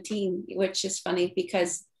was 17, which is funny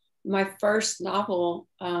because my first novel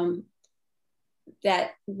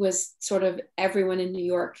that was sort of everyone in New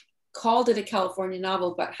York called it a California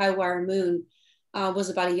novel, but High Wire Moon was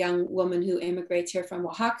about a young woman who immigrates here from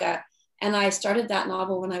Oaxaca. And I started that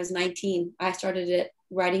novel when I was 19. I started it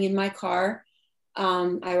writing in my car.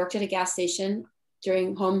 I worked at a gas station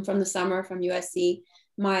during home from the summer from USC.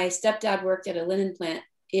 My stepdad worked at a linen plant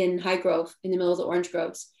in High Grove, in the middle of the orange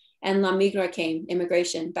groves. And La Migra came,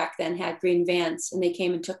 immigration back then had green vans, and they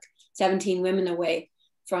came and took 17 women away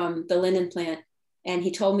from the linen plant. And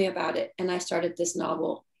he told me about it, and I started this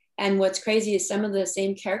novel. And what's crazy is some of the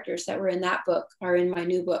same characters that were in that book are in my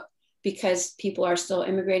new book, because people are still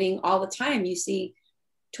immigrating all the time. You see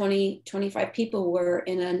 20, 25 people were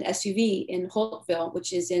in an SUV in Holtville,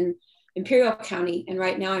 which is in Imperial County. And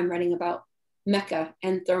right now I'm writing about Mecca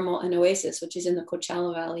and Thermal and Oasis, which is in the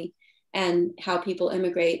Coachella Valley, and how people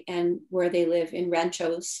immigrate and where they live in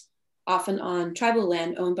ranchos, often on tribal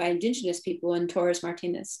land owned by indigenous people in Torres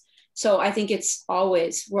Martinez. So I think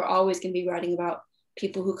we're always going to be writing about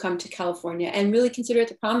people who come to California and really consider it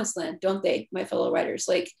the promised land, don't they, my fellow writers?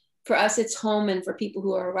 Like, for us, it's home. And for people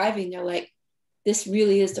who are arriving, they're like, this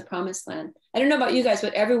really is the promised land. I don't know about you guys,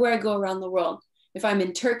 but everywhere I go around the world, if I'm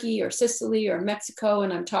in Turkey or Sicily or Mexico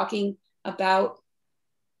and I'm talking about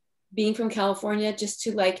being from California, just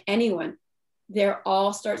to like anyone, they're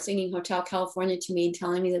all start singing Hotel California to me and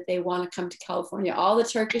telling me that they want to come to California. All the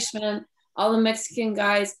Turkish men, all the Mexican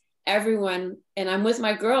guys, everyone. And I'm with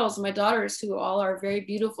my girls, my daughters, who all are very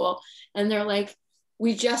beautiful. And they're like,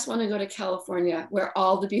 we just want to go to California where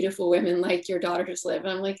all the beautiful women like your daughters live.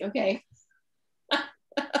 And I'm like, okay.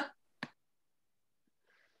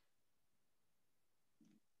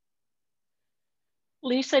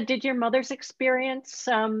 Lisa, did your mother's experience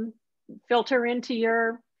filter into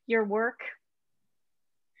your work?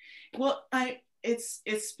 Well,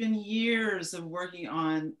 it's been years of working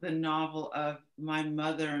on the novel of my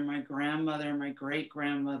mother and my grandmother and my great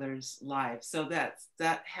grandmother's life. So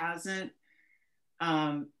that hasn't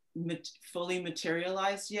fully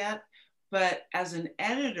materialized yet. But as an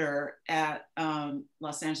editor at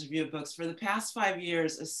Los Angeles Review of Books for the past 5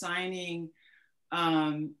 years, assigning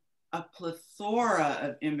a plethora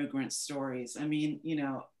of immigrant stories. I mean, you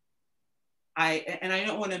know, I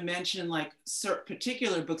don't want to mention like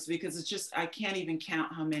particular books because it's just, I can't even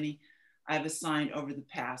count how many I've assigned over the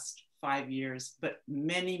past 5 years, but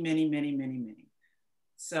many, many, many, many, many.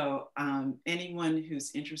 So anyone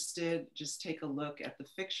who's interested, just take a look at the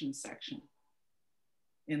fiction section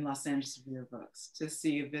in Los Angeles Review of Books to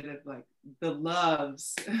see a bit of like the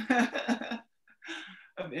loves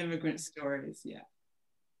of immigrant stories. Yeah.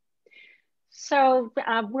 So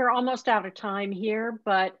we're almost out of time here,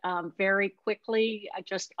 but very quickly,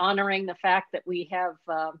 just honoring the fact that we have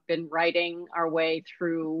been writing our way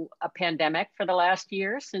through a pandemic for the last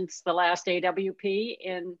year since the last AWP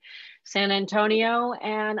in San Antonio.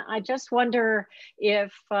 And I just wonder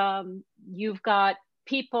if you've got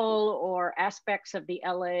people or aspects of the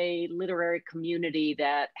LA literary community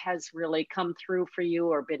that has really come through for you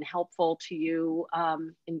or been helpful to you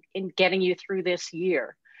in getting you through this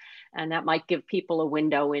year. And that might give people a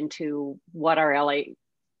window into what our LA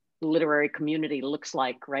literary community looks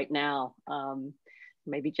like right now.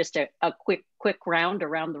 Maybe just a quick round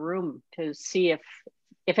around the room to see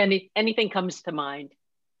if anything comes to mind.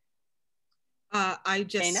 I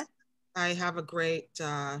have a great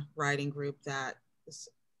writing group that is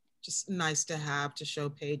just nice to have to show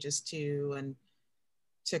pages to and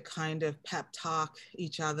to kind of pep talk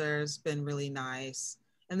each other has been really nice.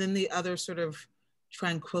 And then the other sort of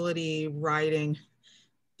tranquility writing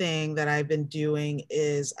thing that I've been doing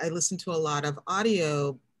is I listen to a lot of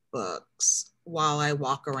audio books while I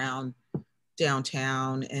walk around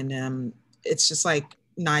downtown, and it's just like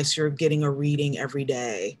nice. You're getting a reading every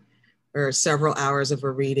day or several hours of a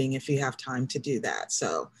reading if you have time to do that.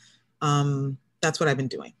 So that's what I've been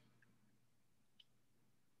doing.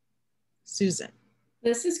 Susan.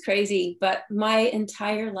 This is crazy, but my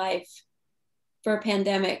entire life for a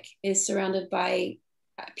pandemic is surrounded by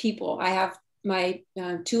people. I have my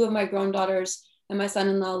two of my grown daughters and my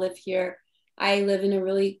son-in-law live here. I live in a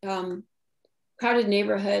really crowded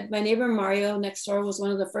neighborhood. My neighbor Mario next door was one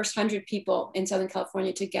of the first 100 people in Southern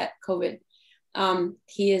California to get COVID.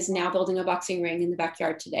 He is now building a boxing ring in the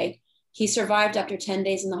backyard today. He survived after 10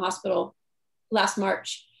 days in the hospital last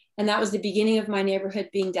March. And that was the beginning of my neighborhood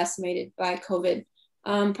being decimated by COVID.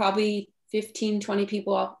 Probably 15, 20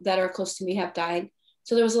 people that are close to me have died.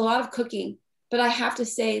 So there was a lot of cooking, but I have to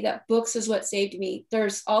say that books is what saved me.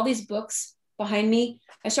 There's all these books behind me.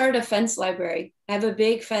 I started a fence library. I have a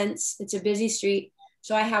big fence. It's a busy street.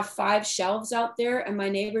 So I have 5 shelves out there, and my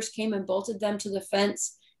neighbors came and bolted them to the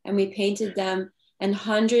fence, and we painted them, and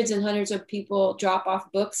hundreds of people drop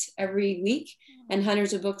off books every week, and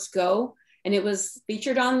hundreds of books go. And it was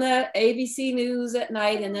featured on the ABC News at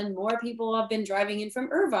night. And then more people have been driving in from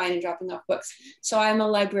Irvine and dropping off books. So I'm a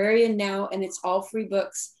librarian now, and it's all free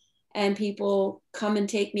books. And people come and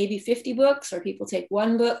take maybe 50 books, or people take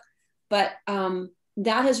one book. But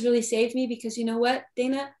that has really saved me, because you know what,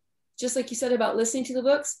 Dana? Just like you said about listening to the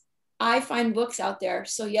books, I find books out there.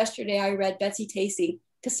 So yesterday I read Betsy Tacy,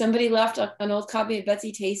 because somebody left an old copy of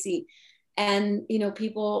Betsy Tacy. And, you know,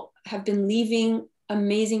 people have been leaving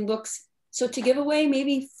amazing books. So to give away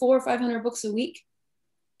maybe 400 or 500 books a week,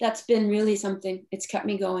 that's been really something. It's kept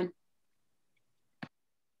me going.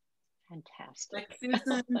 Fantastic. Like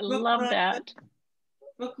Susan, I love that.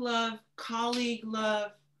 Book love, colleague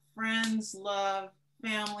love, friends love,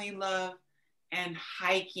 family love, and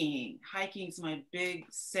hiking. Hiking's my big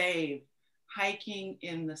save. Hiking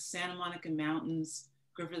in the Santa Monica Mountains,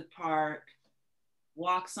 Griffith Park,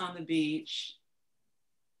 walks on the beach,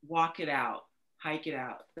 walk it out, hike it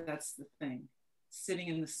out. That's the thing. Sitting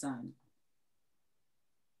in the sun.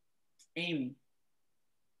 Amy.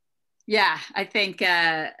 Yeah, I think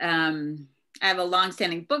I have a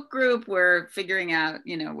longstanding book group. We're figuring out,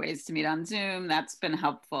 you know, ways to meet on Zoom. That's been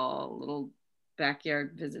helpful. Little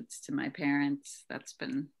backyard visits to my parents. That's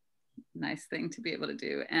been a nice thing to be able to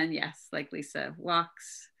do. And yes, like Lisa,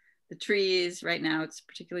 walks, the trees. Right now it's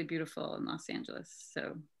particularly beautiful in Los Angeles.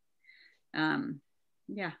 So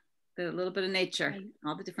yeah, a little bit of nature,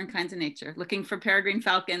 all the different kinds of nature. Looking for peregrine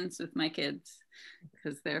falcons with my kids,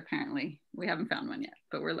 because they're apparently, we haven't found one yet,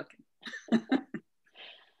 but we're looking.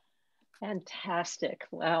 Fantastic.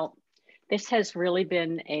 Well, this has really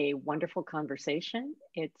been a wonderful conversation.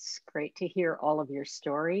 It's great to hear all of your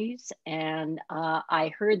stories. And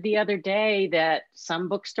I heard the other day that some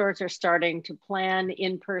bookstores are starting to plan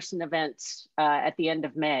in-person events at the end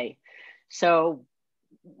of May. So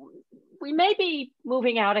we may be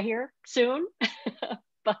moving out of here soon,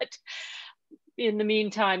 but in the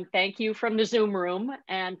meantime, thank you from the Zoom room,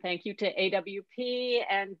 and thank you to AWP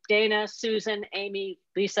and Dana, Susan, Amy,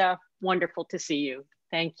 Lisa. Wonderful to see you.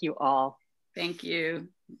 Thank you all. Thank you.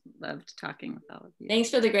 Loved talking with all of you. Thanks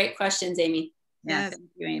for the great questions, Amy. Yeah, yes. Thank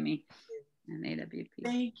you, Amy and AWP.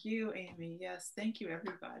 Thank you, Amy. Yes, thank you,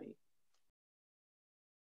 everybody.